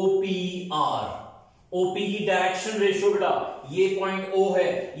OPR। OP की डायरेक्शन रेशियो बेटा, ये पॉइंट O है,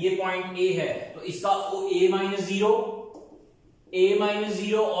 ये पॉइंट A है, तो इसका A माइनस 0, A माइनस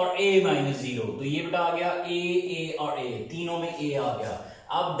 0 और A माइनस 0, तो ये बेटा आ गया A और A, तीनों में A आ गया।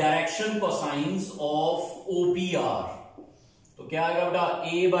 अब डायरेक्शन कोसाइंस ऑफ OPR, तो क्या आएगा बेटा?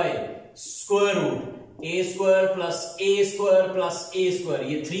 A bye square root A square plus A square plus A square,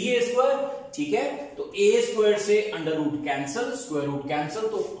 ये 3A स्क्वायर, ठीक है, तो A स्क्वायर से under root cancel, square root cancel,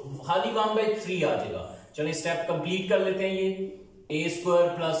 तो खाली 1/3 आ जाएगा। चलिए स्टेप कंप्लीट कर लेते हैं। ये A square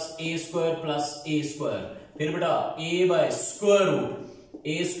plus A square plus A square, फिर बेटा A bye square root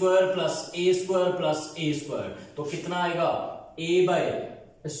A square plus A square plus A square, तो कितना आएगा? A bye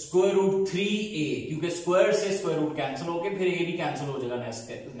square root 3A, क्योंकि स्क्वायर से स्क्वायर रूट कैंसिल होके फिर A भी कैंसिल हो जाएगा नेक्स्ट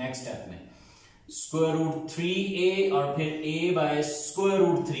स्टेप में, स्क्वायर रूट 3A और फिर A bye square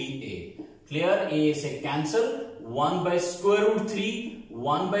root 3A। Clear? A से cancel, 1 bye square root 3,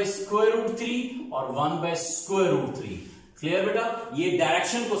 1 bye square root 3 और 1 बाय स्क्वायर रूट 3। क्लियर बेटा, ये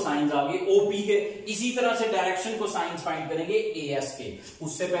डायरेक्शन को साइंस आ गए ओपी के। इसी तरह से डायरेक्शन को साइंस फाइंड करेंगे एएस के।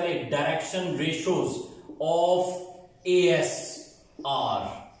 उससे पहले direction ratios of as are,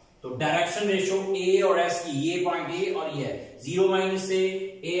 तो डायरेक्शन रेशियो ए और एस की, ये पॉइंट ए और ये है 0 माइनस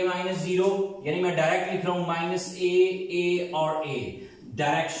ए माइनस 0, यानी मैं डायरेक्ट लिख रहा हूं माइनस ए और ए।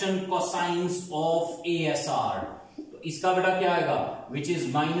 Direction cosines of A S R, तो इसका बेटा क्या आएगा, विच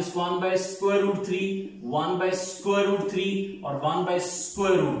इज -1/√3, 1/√3 और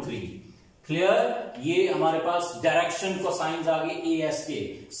 1/√3। क्लियर, ये हमारे पास डायरेक्शन कोसाइंस आ गए ए एस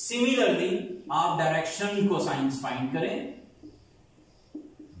के। सिमिलरली आप डायरेक्शन कोसाइंस फाइंड करें,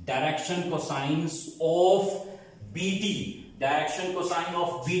 direction cosines of BT, direction cosine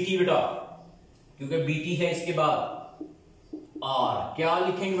of BT बेटा, क्योंकि बीटी है इसके बाद आर, क्या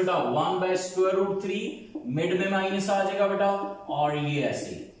लिखेंगे बेटा 1/√3, मिड में माइनस आ जाएगा बेटा, और ये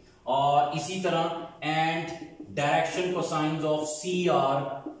ऐसे, और इसी तरह and direction cosines of C R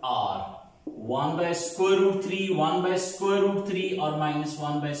 1/√3, 1/√3 और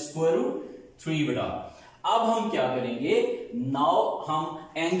 -1/√3 बेटा। अब हम क्या करेंगे, नाउ हम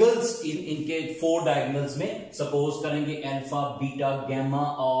एंगल्स इनके 4 डायगोनल्स में सपोज करेंगे अल्फा, बीटा, गामा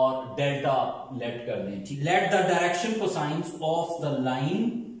और डेल्टा लेट कर दें, ठीक। Let the direction cosines of the line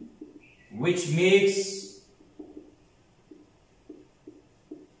which makes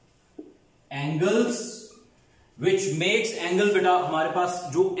angle बेटा, हमारे पास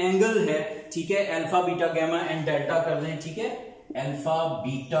जो एंगल है, ठीक है, alpha, beta, gamma and delta कर दें, ठीक है, alpha,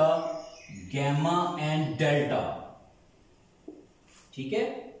 beta, gamma and delta, ठीक है।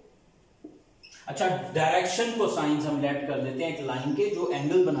 अच्छा, डायरेक्शन को साइंस हम लेट कर देते हैं एक लाइन के, जो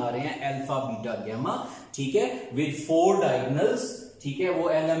एंगल बना रहे हैं अल्फा, बीटा, गामा, ठीक है, विद 4 डायगोनल्स, ठीक है, वो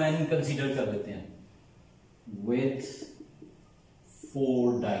LMN कंसीडर कर लेते हैं, विद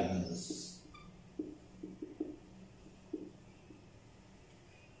 4 डायगोनल्स,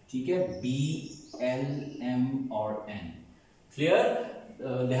 ठीक है, B, L, M और N। क्लियर,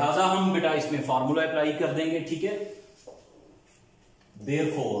 लिहाजा हम बेटा इसमें फॉर्मूला अप्लाई कर देंगे, ठीक है।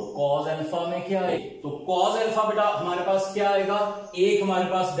 Therefore cos अल्फा में क्या है, तो cos अल्फा बेटा हमारे पास क्या आएगा, एक हमारे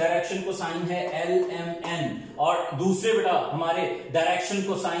पास डायरेक्शन को साइन है LMN, और दूसरे बेटा हमारे डायरेक्शन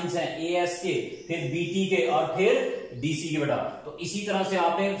को साइंस है AS के, फिर BT के और फिर DC के बेटा। तो इसी तरह से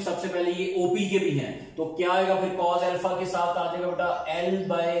आपने सबसे पहले ये OP के भी हैं, तो क्या आएगा फिर cos अल्फा के साथ आ जाएगा बेटा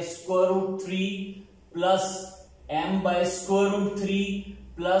L/√3 plus M/√3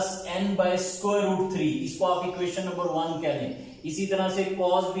 plus N/√3, इसको आप इक्वेशन नंबर 1 कह लें। इसी तरह से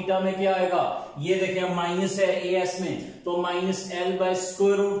cos बीटा में क्या आएगा, ये देखें माइनस है AS में, तो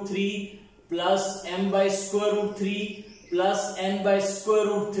 -L/√3 plus M/√3 plus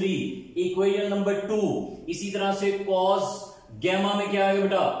N/√3, equation number 2। इसी तरह से cos गामा में क्या आएगा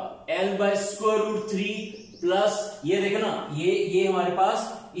बेटा, L/√3 प्लस, ये देखो ना, ये हमारे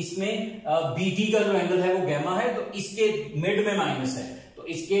पास इसमें BT का जो एंगल है वो गामा है, तो इसके मिड में माइनस है, तो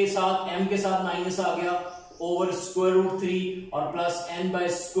इसके साथ M के साथ माइनस आ गया ओवर √3 और प्लस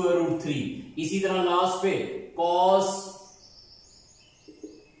N/√3। इसी तरह लास्ट पे cos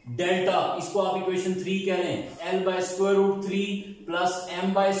डेल्टा, इसको आप इक्वेशन 3 कह लें, L/√3 प्लस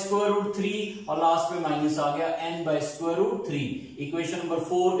M/√3 और लास्ट में माइनस आ गया N/√3। इक्वेशन नंबर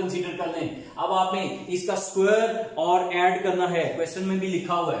 4 कंसीडर कर लें। अब आपने इसका स्क्वायर और ऐड करना है, क्वेश्चन में भी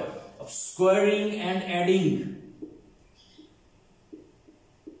लिखा हुआ है। अब squaring and adding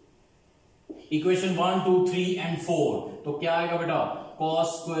equation 1, 2, 3 and 4, तो क्या आएगा बेटा, cos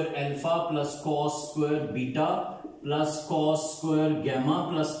square alpha plus cos square beta plus cos square gamma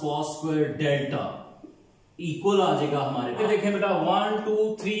plus cos square delta equal आ जाएगा हमारे पे। देखें बेटा 1, 2,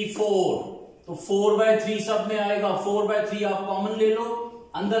 3, 4, तो 4/3 सब में आएगा, 4/3 आप कॉमन ले लो,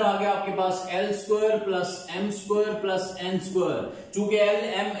 अंदर आ गया आपके पास L square plus M square plus N square. चूंकि L,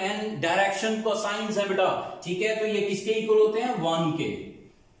 M, N डायरेक्शन को साइंस है बेटा, ठीक है, तो ये किसके इक्वल होते हैं, 1 के,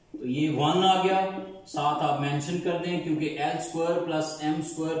 तो ये 1 आ गया, साथ आप मेंशन कर दें, क्योंकि L square plus M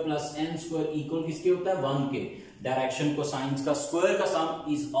square plus N square equal किसके होता है, 1 के। डायरेक्शन को साइंस का स्क्वायर का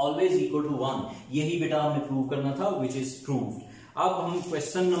सम इज ऑलवेज इक्वल टू 1, यही बेटा हमें प्रूव करना था, विच इज प्रूव्ड। अब हम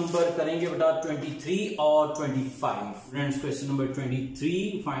क्वेश्चन नंबर करेंगे बेटा 23 और 25। Friends, question number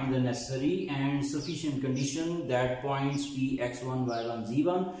 23, find the necessary and sufficient condition that points P, X1, Y1,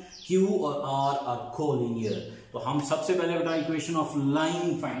 Z1, Q और R आर कोलिनियर। तो हम सबसे पहले बेटा इक्वेशन ऑफ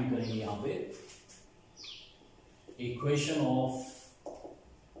लाइन फाइंड करेंगे, यहां पे equation of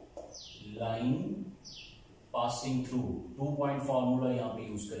line passing through 2 point formula यहां पे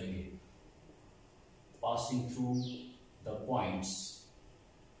यूज करेंगे, passing through the points.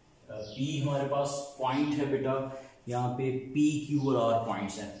 P हमारे पास पॉइंट है बेटा, यहाँ पे P, Q और R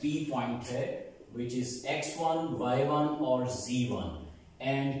पॉइंट्स हैं। P पॉइंट है, विच इज x1, y1 और z1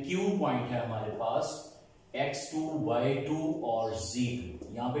 एंड q पॉइंट है हमारे पास x2, y2 और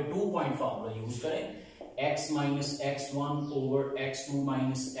z2। यहां पे 2 पॉइंट फॉर्मूला यूज करें, x minus x1 over x2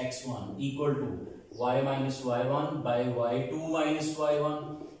 minus x1 equal to y minus y1 bye y2 minus y1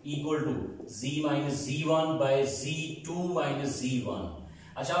 equal to z minus z1 bye z2 minus z1।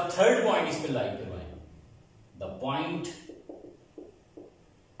 अच्छा, आप third point इस पे like करवाएं, the point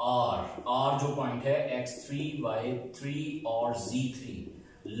r जो point है x3, y3 और z3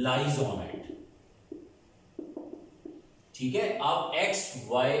 lies on it. ठीक है, आप x,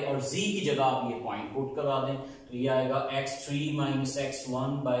 y और z की जगह आप ये पॉइंट पुट करवा दें तो ये आएगा x3 minus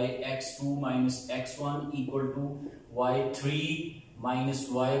x1 bye x2 minus x1 equal to y3 minus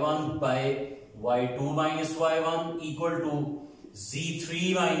y1 bye y2 minus y1 equal to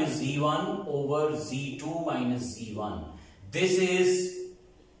z3 minus z1 over z2 minus z1। This is,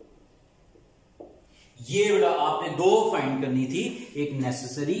 ये बेटा आपने दो फाइंड करनी थी, एक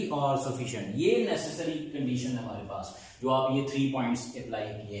नेसेसरी और सफिशिएंट। ये नेसेसरी कंडीशन है हमारे पास जो आप ये 3 पॉइंट्स अप्लाई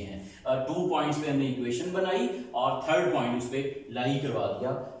किए हैं। 2 पॉइंट्स पे हमने इक्वेशन बनाई और थर्ड पॉइंट उस पे लाई करवा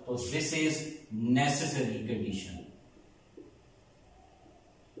दिया, तो दिस इज नेसेसरी कंडीशन।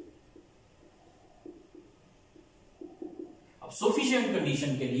 अब सफिशिएंट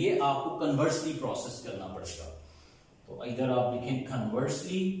कंडीशन के लिए आपको कन्वर्सली प्रोसेस करना पड़ेगा, तो इधर आप लिखें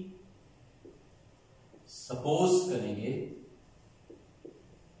कन्वर्सली, सपोज करेंगे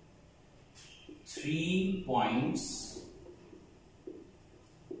 3 पॉइंट्स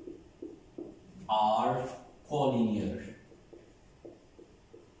आर कोलिनियर,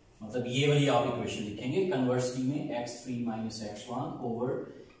 मतलब ये वाली आप इक्वेशन लिखेंगे कन्वर्सली में x3 minus x1 over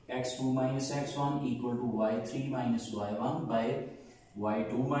x2 minus x1 equal to y3 minus y1 bye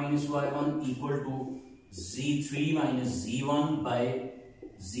y2 minus y1 equal to z3 minus z1 bye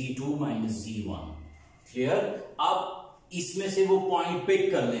z2 minus z1। Clear? अब इसमें से वो पॉइंट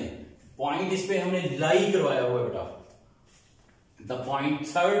पिक कर लें, पॉइंट इस पे हमने लाई करवाया हुआ है बेटा, द पॉइंट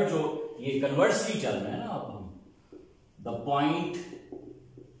थर्ड जो ये कन्वर्सली चल रहा है ना, अब the point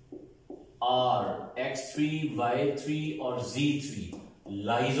are x3, y3 और z3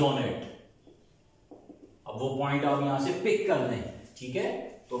 लाइज ऑन इट। अब वो पॉइंट आप यहां से पिक कर लें, ठीक है?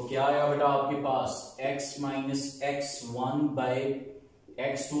 तो क्या आया बेटा आपके पास x minus x1 bye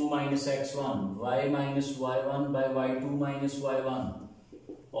x2 minus x1, y minus y1 bye y2 minus y1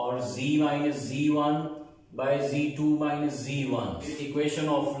 और z minus z1 bye z2 minus z1। Equation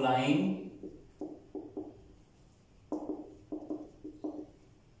of line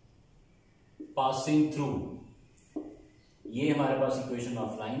passing through, ये हमारे पास इक्वेशन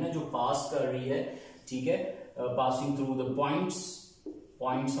ऑफ लाइन है जो पास कर रही है, ठीक है, passing through the points.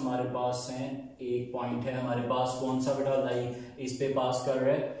 Points हमारे पास हैं, एक पॉइंट है हमारे पास, कौन सा बेटा, लाइक इस पे पास कर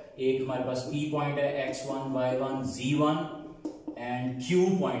रहा है। एक हमारे पास P पॉइंट है x1, y1, z1 and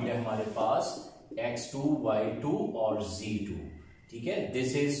Q point है हमारे पास x2, y2 और z2। ठीक है,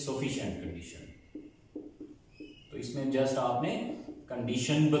 दिस इज सफिशिएंट कंडीशन। तो इसमें जस्ट आपने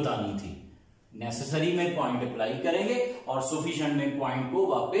कंडीशन बतानी थी, नेसेसरी में पॉइंट अप्लाई करेंगे और सफिशिएंट में पॉइंट को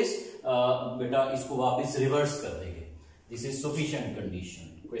वापस बेटा इसको वापस रिवर्स कर देंगे। This is sufficient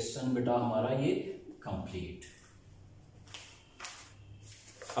condition. Question बेटा हमारा ये कंप्लीट।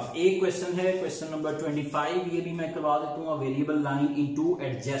 अब एक क्वेश्चन है, क्वेश्चन नंबर 25, ये भी मैं करवा देता हूँ। Variable line in two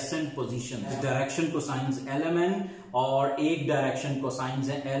adjacent positions, direction cosines LMN और एक डायरेक्शन कोसाइंस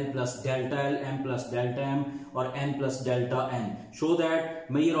है L plus delta L, M plus delta M और N plus delta N। Show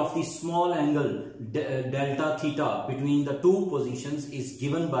that measure of the small angle delta theta between the two positions is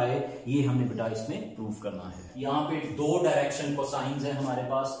given by, ये हमने बेटा इसमें prove करना है। यहाँ पे दो डायरेक्शन कोसाइंस है हमारे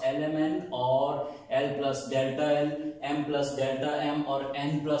पास, LMN और L plus delta L, M plus delta M और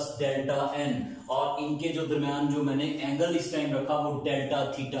N प्लस डेल्टा N, और इनके जो दरमियान जो मैंने एंगल इस टाइम रखा वो डेल्टा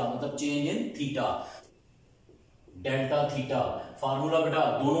थीटा, मतलब change in theta, delta theta. Formula बेटा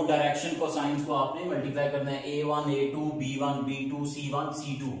दोनों डायरेक्शन को साइंस को आपने मल्टीप्लाई करना है, A1 A2 B1 B2 C1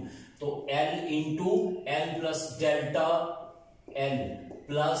 C2। तो L into L plus delta L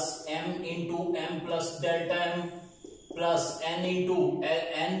plus M into M plus delta M plus N into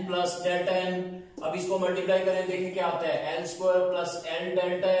N plus delta N। अब इसको मल्टीप्लाई करें, देखें क्या आता है, L square plus L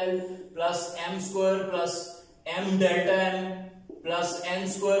delta L plus M square plus M delta M plus N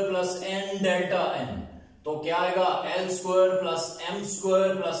square plus N delta N। तो क्या आएगा, L square plus M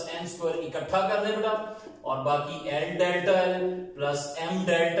square plus N square इकट्ठा कर दे बेटा, और बाकी L delta L plus M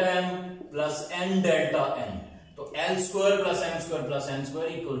delta M plus N delta N। तो L square plus M square plus N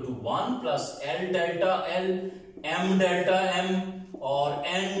square equal to 1 plus L delta L M delta M और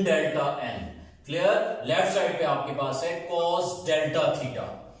N delta N। Clear? Left side पे आपके पास है cos delta theta,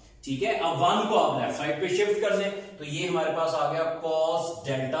 ठीक है। अब 1 को आप लेफ्ट साइड पे शिफ्ट कर दें तो ये हमारे पास आ गया cos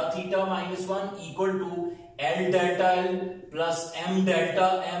delta theta minus 1 equal to L delta L plus M delta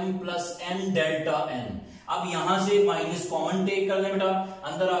M plus N delta N। अब यहां से माइनस कॉमन टेक कर लें बेटा,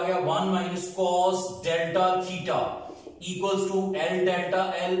 अंदर आ गया 1 minus cos delta theta equals to L delta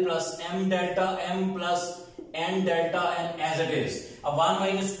L plus M delta M plus N delta N as it is. अब 1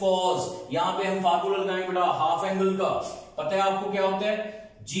 minus cos, यहां पे हम फार्मूला लगाएंगे बेटा हाफ एंगल का, पता है आपको क्या होता है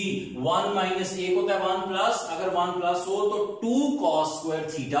जी, 1 माइनस एक होता है 1 प्लस, अगर 1 प्लस हो तो 2 cos स्क्वायर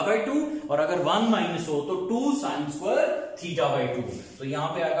थीटा बाई 2, और अगर 1 माइनस हो तो 2 साइन स्क्वायर थीटा बाई 2। तो यहां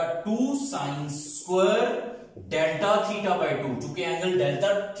पे आएगा 2 sine square delta theta by 2, चूंकि एंगल डेल्टा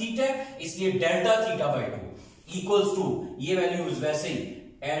थीटा है इसलिए delta theta by 2 equals to ये वैल्यूज वैसे ही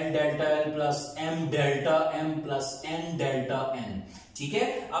L delta L plus M delta M plus N delta N। ठीक है।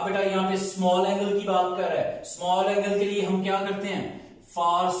 अब बेटा यहां पे स्मॉल एंगल की बात कर रहा है, स्मॉल एंगल के लिए हम क्या करते हैं,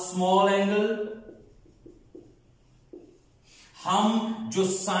 फॉर स्मॉल एंगल हम जो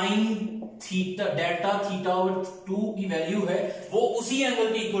sine theta delta theta over 2 की वैल्यू है वो उसी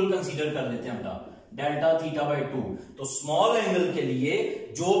एंगल के इक्वल कंसीडर कर लेते हैं बेटा, डेल्टा थीटा बाई 2। तो स्मॉल एंगल के लिए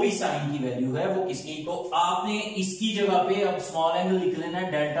जो भी साइन की वैल्यू है वो किसकी को आपने इसकी जगह पे अब स्मॉल एंगल लिख लेना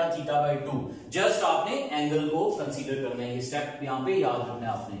है डेल्टा थीटा बाई 2, जस्ट आपने एंगल को कंसीडर करना है, ये स्टेप यहां पे याद रखना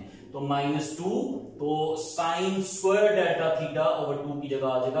है आपने। तो -2 तो sine square delta theta over 2 की जगह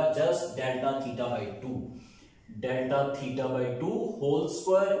आ जाएगा just delta theta by 2, delta theta by 2 whole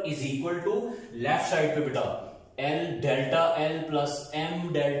square is equal to left side पे बेटा L delta L plus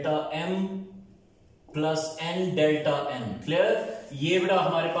M delta M plus N delta N। Clear. ये बेटा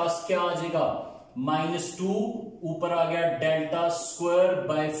हमारे पास क्या आ जाएगा, -2 ऊपर आ गया delta square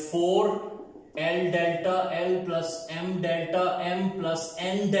by 4 L delta L plus M delta M plus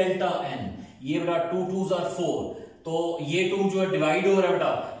N delta N। ये बेटा 2 2s are 4, तो ये 2 जो है डिवाइड हो रहा है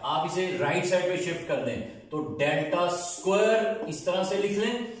बेटा, आप इसे राइट साइड पे शिफ्ट कर दें तो डेल्टा स्क्वायर इस तरह से लिख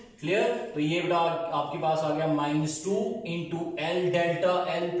लें। क्लियर। तो ये बेटा आपके पास आ गया -2 into L delta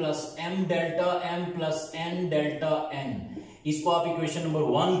L plus M delta M plus N delta N। इसको आप इक्वेशन नंबर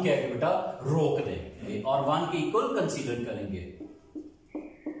 1 कह के बेटा रोक दें और 1 के इक्वल कंसीडर करेंगे,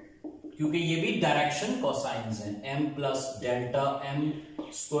 क्योंकि ये भी डायरेक्शन कोसाइंस हैं। M plus delta M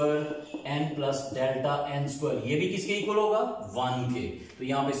square N plus delta N square, ये भी किसके इक्वल होगा, 1 के। तो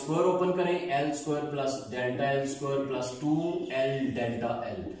यहां पे स्क्वायर ओपन करें, L square plus delta L square plus 2L delta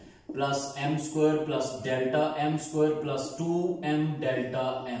L plus M square plus delta M square plus 2M delta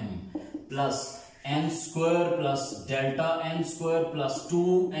M plus N square plus delta N square plus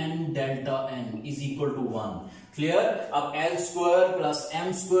 2N delta N is equal to 1। Clear. अब L square plus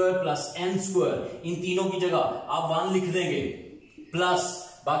M square plus N square, इन तीनों की जगह आप 1 लिख देंगे, plus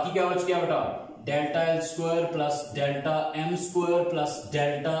बाकी क्या बच गया बेटा, delta L square plus delta M square plus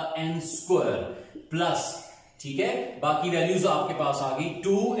delta N square plus, ठीक है, बाकी वैल्यूज आपके पास आ गई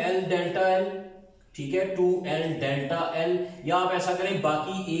 2L डेल्टा L। ठीक है, 2L डेल्टा L, या आप ऐसा करें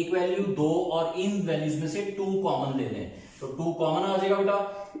बाकी एक वैल्यू 2 और इन वैल्यूज में से 2 कॉमन ले लें, तो 2 कॉमन आ जाएगा बेटा,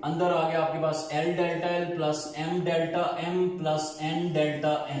 अंदर आ गया आपके पास L delta L plus M delta M plus N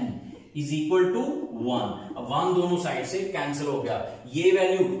delta N is equal to 1। अब 1 दोनों साइड से कैंसिल हो गया, ये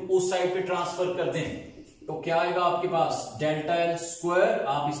वैल्यू उस साइड पे ट्रांसफर कर दें तो क्या आएगा आपके पास, डेल्टा L स्क्वायर,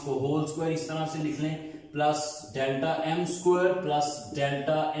 आप इसको होल स्क्वायर इस तरह से लिख लें, plus delta M square plus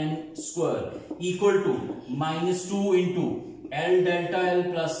delta N square equal to -2 into L delta L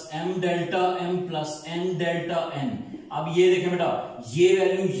plus M delta M plus N delta N। अब ये देखें बेटा, ये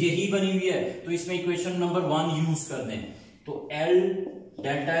वैल्यू यही बनी हुई है, तो इसमें इक्वेशन नंबर 1 यूज कर दें, तो L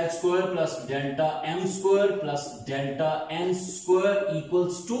delta L square plus delta M square plus delta N square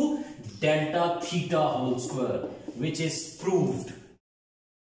equals to delta theta whole square, which is proved.